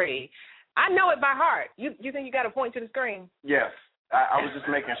 03. I know it by heart. You think you got to point to the screen? Yes. I was just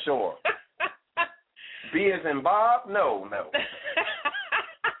making sure. B as in Bob? No.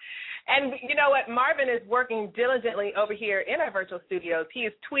 And you know what? Marvin is working diligently over here in our virtual studios. He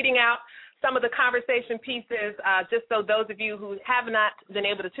is tweeting out some of the conversation pieces, just so those of you who have not been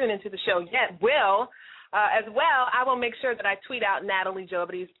able to tune into the show yet will. As well, I will make sure that I tweet out Natalie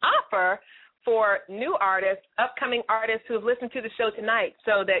Jobity's offer for new artists, upcoming artists who have listened to the show tonight,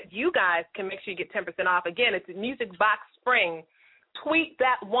 so that you guys can make sure you get 10% off. Again, it's Music Box Spring. Tweet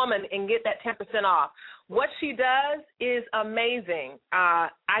that woman and get that 10% off. What she does is amazing.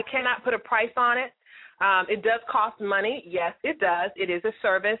 I cannot put a price on it. It does cost money. Yes, it does. It is a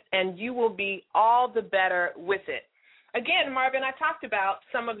service, and you will be all the better with it. Again, Marvin, I talked about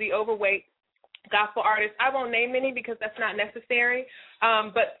some of the overweight gospel artists. I won't name any because that's not necessary.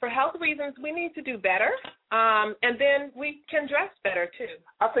 But for health reasons, we need to do better, and then we can dress better, too.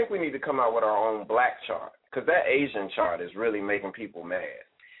 I think we need to come out with our own black chart, because that Asian chart is really making people mad.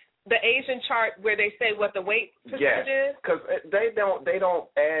 The Asian chart where they say what the weight percentage is? Because they don't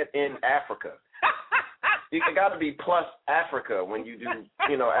add in Africa. You got to be plus Africa when you do,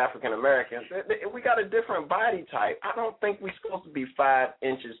 African Americans. We got a different body type. I don't think we're supposed to be 5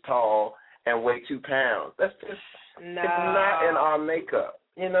 inches tall and weigh 2 pounds. That's just It's not in our makeup.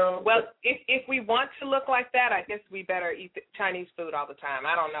 Well, if we want to look like that, I guess we better eat Chinese food all the time.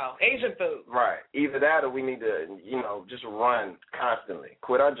 I don't know. Asian food. Right. Either that or we need to, just run constantly.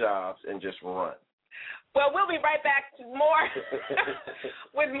 Quit our jobs and just run. Well, we'll be right back to more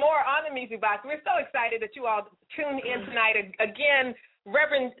with more on the Music Box. We're so excited that you all tuned in tonight. Again,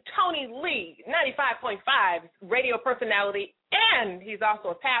 Reverend Tony Lee, 95.5 radio personality, and he's also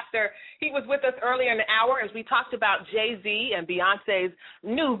a pastor. He was with us earlier in the hour as we talked about Jay-Z and Beyonce's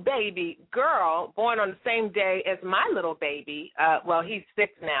new baby girl, born on the same day as my little baby. Well, he's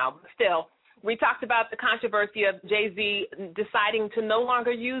 6 now, but still. We talked about the controversy of Jay-Z deciding to no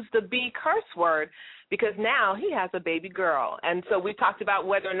longer use the B curse word because now he has a baby girl. And so we talked about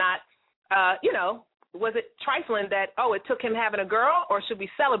whether or not, was it trifling that, it took him having a girl, or should we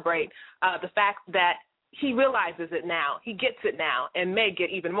celebrate the fact that he realizes it now, he gets it now, and may get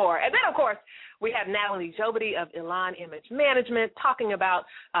even more. And then, of course, we have Natalie Jobity of Elan Image Management talking about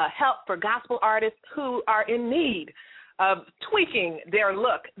help for gospel artists who are in need of tweaking their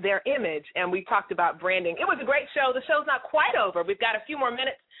look, their image, and we talked about branding. It was a great show. The show's not quite over. We've got a few more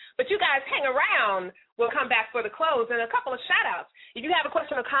minutes, but you guys hang around. We'll come back for the close and a couple of shout-outs. If you have a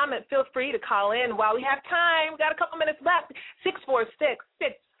question or comment, feel free to call in while we have time. We've got a couple minutes left, 646-652-2106,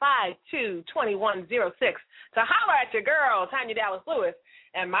 to holler at your girl, Tanya Dallas Lewis,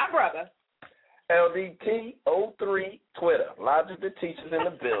 and my brother, LDT03 Twitter. Logic the teachers in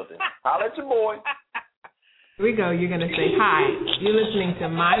the building. Holler at your boy. Here we go. You're going to say, hi. You're listening to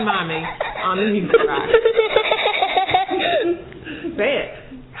My Mommy on the Music Box. Say it.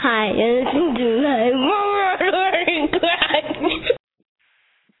 Hi, you're listening to My Mama Learning Crack.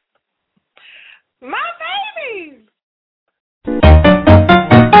 My babies.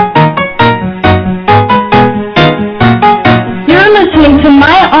 You're listening to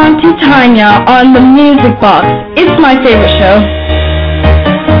my Auntie Tanya on the Music Box. It's my favorite show.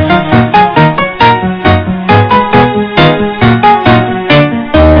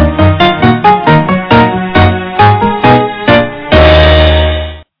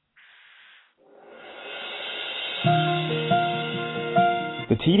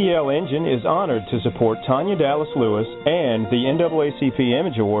 The TDL Engine is honored to support Tanya Dallas Lewis and the NAACP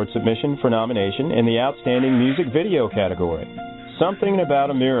Image Award submission for nomination in the Outstanding Music Video category. Something About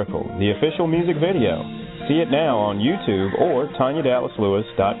a Miracle, the official music video. See it now on YouTube or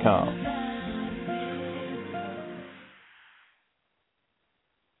TanyaDallasLewis.com.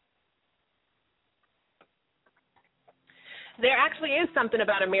 There actually is Something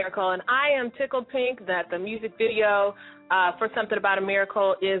About a Miracle, and I am tickled pink that the music video for Something About a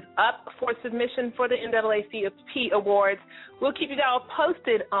Miracle is up for submission for the NAACP Awards. We'll keep you all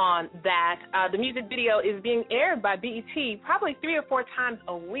posted on that. The music video is being aired by BET probably 3 or 4 times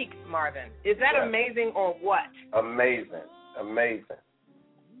a week, Marvin. Is that amazing or what? Amazing.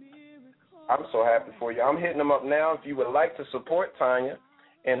 I'm so happy for you. I'm hitting them up now. If you would like to support Tanya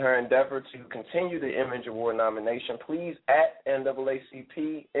in her endeavor to continue the Image Award nomination, please at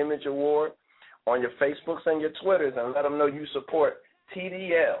NAACP Image Award on your Facebooks and your Twitters and let them know you support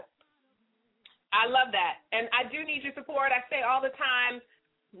TDL. I love that. And I do need your support. I say all the time,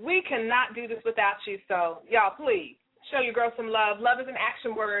 we cannot do this without you. So, y'all, please show your girl some love. Love is an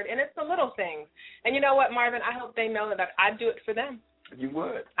action word, and it's the little things. And you know what, Marvin? I hope they know that I do it for them. You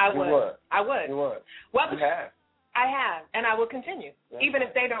would. I would. You would. Well, you have. I have, and I will continue, even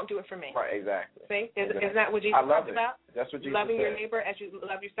if they don't do it for me. Right, exactly. See? Isn't that what Jesus talked about? That's what Jesus Loving said. your neighbor as you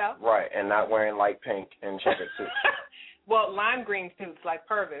love yourself? Right, and not wearing light pink and checkered suits. Well, lime green suits like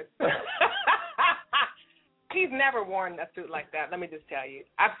Purvis. He's never worn a suit like that, let me just tell you.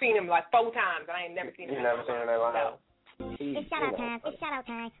 I've seen him like 4 times, and I ain't never seen him. You never seen him in that line? No. It's shout-out time, it's shout-out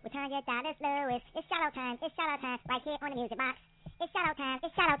time with Tanya Dallas Lewis. It's shout-out time, right here on the Music Box. It's shout-out time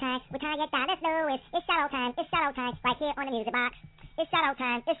with Tanya Dallas Lewis. It's shout-out time, right here on the Music Box. It's shout-out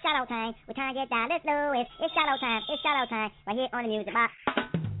time with Tanya Dallas Lewis. It's shout-out time, right here on the Music Box.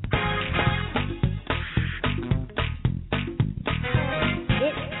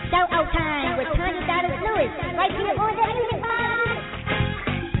 It's shout-out time with Tanya Dallas Lewis, right here on the Music Box.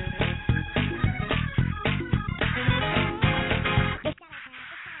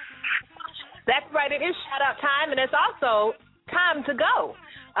 That's right. It is shout-out time, and it's also time to go.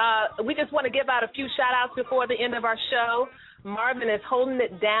 We just want to give out a few shout-outs before the end of our show. Marvin is holding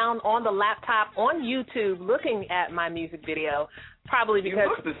it down on the laptop on YouTube looking at my music video, probably because... You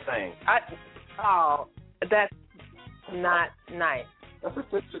look the same. That's not nice.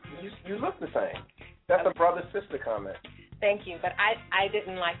 You look the same. That's a brother-sister comment. Thank you, but I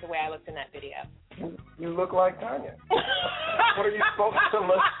didn't like the way I looked in that video. You look like Tanya. What are you supposed to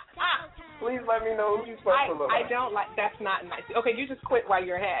look? Please let me know who you're supposed to look like. I don't like. That's not nice. Okay, you just quit while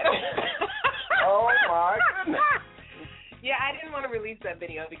you're ahead. Oh my goodness. Yeah, I didn't want to release that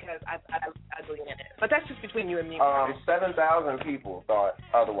video because I was ugly in it. But that's just between you and me. 7,000 people thought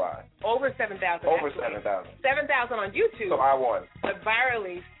otherwise. Over 7,000. Over actually. 7,000. 7,000 on YouTube. So I won. But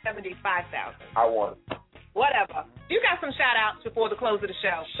virally, 75,000. I won. Whatever. You got some shout-outs before the close of the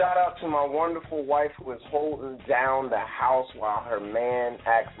show. Shout out to my wonderful wife who is holding down the house while her man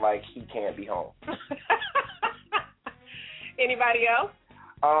acts like he can't be home. Anybody else?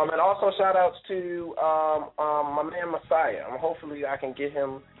 And also shout-outs to my man Messiah. Hopefully I can get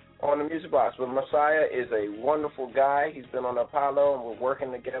him on the Music Box. But Messiah is a wonderful guy. He's been on Apollo, and we're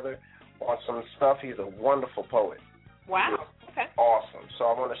working together on some stuff. He's a wonderful poet. Wow. Okay. Awesome. So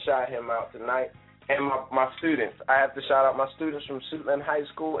I want to shout him out tonight. And my students. I have to shout out my students from Suitland High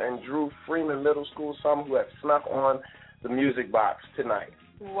School and Drew Freeman Middle School, some who have snuck on the Music Box tonight.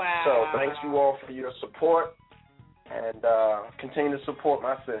 Wow. So thanks you all for your support, and continue to support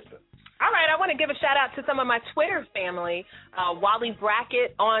my sister. All right, I want to give a shout-out to some of my Twitter family. Wally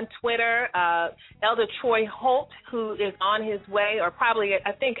Brackett on Twitter, Elder Troy Holt, who is on his way, or probably,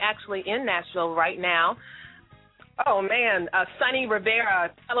 I think, actually in Nashville right now. Oh, man, Sonny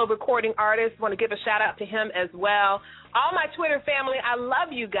Rivera, fellow recording artist. Want to give a shout-out to him as well. All my Twitter family, I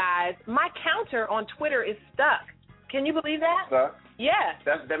love you guys. My counter on Twitter is stuck. Can you believe that? Stuck? Yes.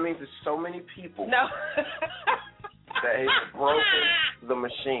 That means there's so many people. No. That it's broken the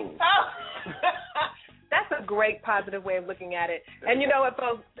machine. Oh. That's a great positive way of looking at it. And you know what,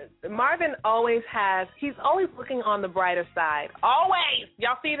 folks? Marvin he's always looking on the brighter side. Always.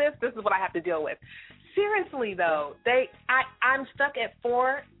 Y'all see this? This is what I have to deal with. Seriously, though, I'm stuck at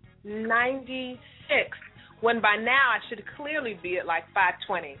 496 when by now I should clearly be at like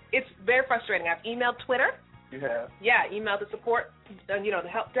 520. It's very frustrating. I've emailed Twitter. You have? Yeah, emailed the support, the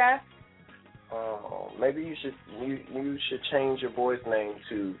help desk. Maybe you should change your boy's name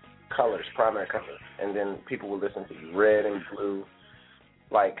to colors, primary colors, and then people will listen to you. Red and blue,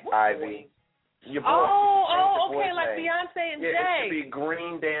 like Ivy. Your boy, okay, like Beyonce and Jay. It should be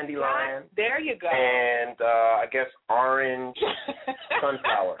green dandelion. There you go. And I guess orange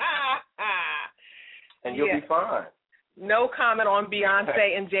sunflower. And you'll be fine. No comment on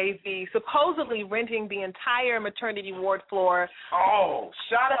Beyonce and Jay-Z supposedly renting the entire maternity ward floor. Oh,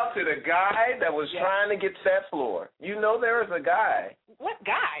 shout out to the guy that was trying to get that floor. You know there is a guy. What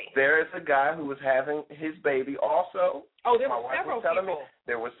guy? There is a guy who was having his baby also. Oh, there were several people.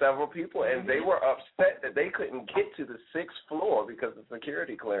 There were several people, and they were upset that they couldn't get to the 6th floor because of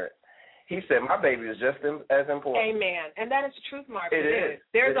security clearance. He said, my baby is just as important. Amen. And that is the truth, Marvin. It is.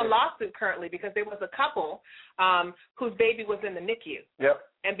 There's a lawsuit currently because there was a couple whose baby was in the NICU. Yep.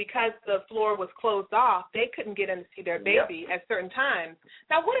 And because the floor was closed off, they couldn't get in to see their baby at certain times.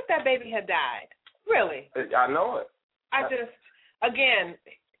 Now, what if that baby had died? Really? I know it. Again,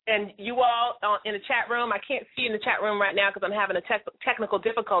 and you all in the chat room, I can't see you in the chat room right now because I'm having a technical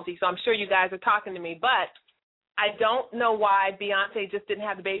difficulty, so I'm sure you guys are talking to me, but I don't know why Beyonce just didn't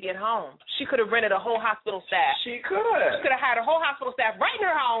have the baby at home. She could have rented a whole hospital staff. She could have. She could have hired a whole hospital staff right in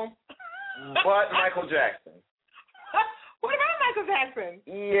her home. But Michael Jackson. What about Michael Jackson?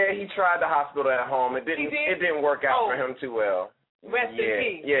 Yeah, he tried the hospital at home. It didn't work out for him too well. Rest in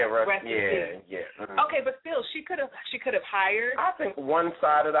peace. Yeah, rest in peace. Yeah. Mm-hmm. Okay, but still, she could have hired. I think one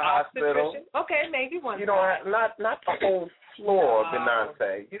side of the hospital. Okay, maybe one. You don't have, not the whole floor,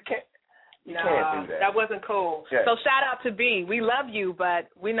 Beyonce. You can't. You can't do that. That wasn't cool. Yeah. So shout out to B. We love you, but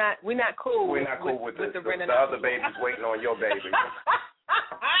we're not cool. We're not cool with the Brennan other babies waiting on your baby.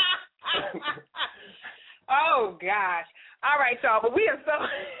 Oh gosh. All right, y'all. But we are so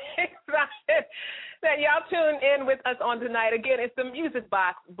excited that y'all tune in with us on tonight. Again, it's the Music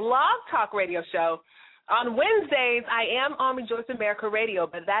Box Blog Talk Radio Show. On Wednesdays, I am on Rejoice America Radio,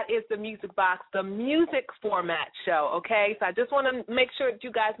 but that is the Music Box, the music format show, okay? So I just want to make sure that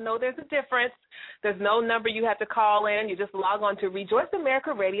you guys know there's a difference. There's no number you have to call in. You just log on to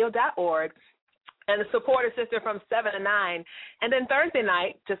rejoiceamericaradio.org and the supporter sister from 7 to 9. And then Thursday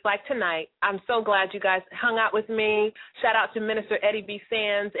night, just like tonight, I'm so glad you guys hung out with me. Shout out to Minister Eddie B.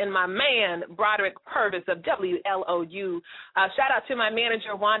 Sands and my man, Broderick Purvis of WLOU. Shout out to my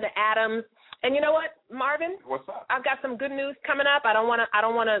manager, Wanda Adams. And you know what, Marvin? What's up? I've got some good news coming up. I don't want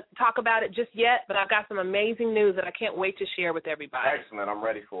to talk about it just yet, but I've got some amazing news that I can't wait to share with everybody. Excellent. I'm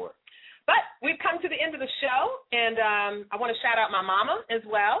ready for it. But we've come to the end of the show, and I want to shout out my mama as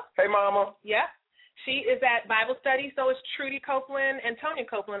well. Hey, Mama. Yeah. She is at Bible study, so is Trudy Copeland and Tonya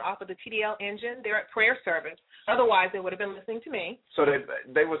Copeland off of the TDL Engine. They're at prayer service. Otherwise, they would have been listening to me. So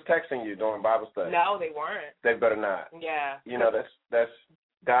they was texting you during Bible study? No, they weren't. They better not. Yeah. You know, that's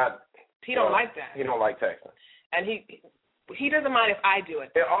God. He don't like that. He don't like texting. And he doesn't mind if I do it.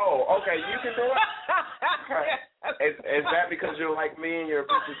 Oh, okay. You can do it? Is that because you're like me and you're a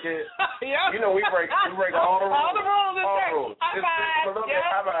piece of kid? Yeah. You know, we break all the rules. All the rules. All the rules. Just a little bit.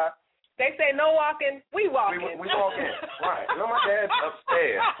 How about They say no walking, we walking. We walking. Right. You know, my dad's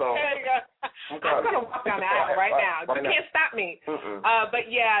upstairs, so. There you go. I'm going to walk down the aisle right now. You can't stop me.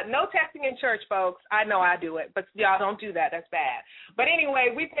 But, yeah, no texting in church, folks. I know I do it, but y'all don't do that. That's bad. But anyway,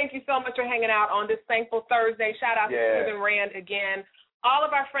 we thank you so much for hanging out on this Thankful Thursday. Shout out to Susan Rand again. All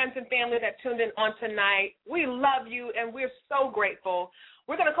of our friends and family that tuned in on tonight, we love you, and we're so grateful.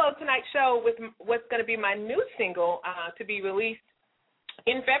 We're going to close tonight's show with what's going to be my new single to be released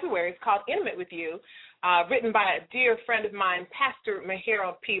in February. It's called Intimate with You, written by a dear friend of mine, Pastor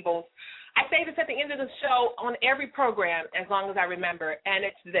Mahero Peebles. I say this at the end of the show on every program as long as I remember, and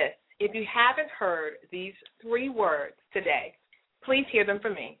it's this. If you haven't heard these 3 words today, please hear them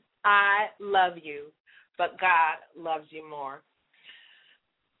from me. I love you, but God loves you more.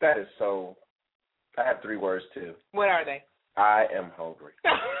 That is so. I have 3 words, too. What are they? I am hungry.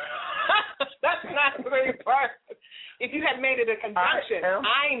 That's not 3 words. If you had made it a conjunction,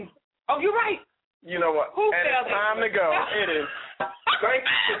 oh, you're right. You know what? It's time to go. It is. Thanks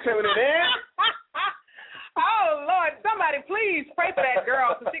for tuning in. Oh, Lord, somebody please pray for that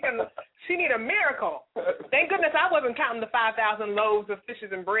girl so she need a miracle. Thank goodness I wasn't counting the 5,000 loaves of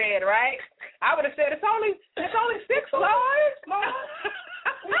fishes and bread, right? I would have said it's only 6, Lord.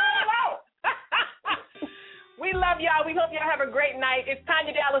 We love y'all. We hope y'all have a great night. It's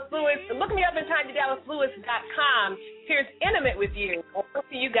Tanya Dallas Lewis. Look me up at TanyaDallasLewis.com. Here's Intimate with You. We'll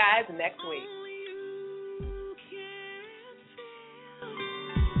see you guys next week.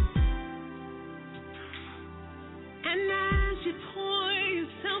 And as you pour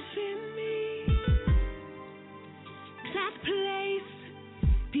yourself in me, that place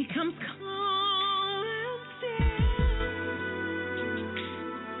becomes calm and still.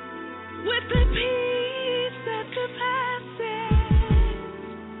 With the peace that surpasses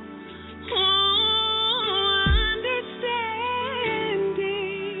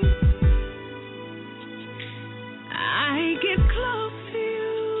understanding, I get close to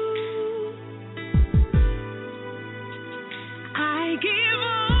you. I give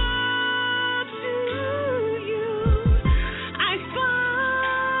all to you. I find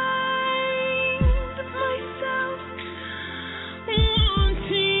myself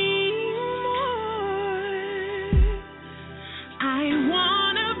wanting more. I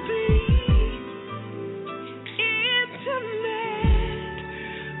wanna be intimate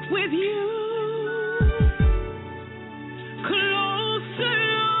with you. Closer,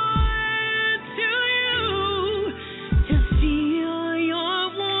 Lord, to you, to feel your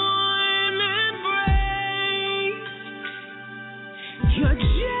warm embrace, your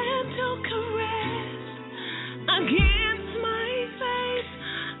gentle caress against my face.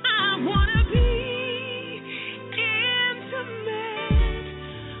 I wanna be intimate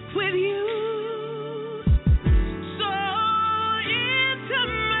with you.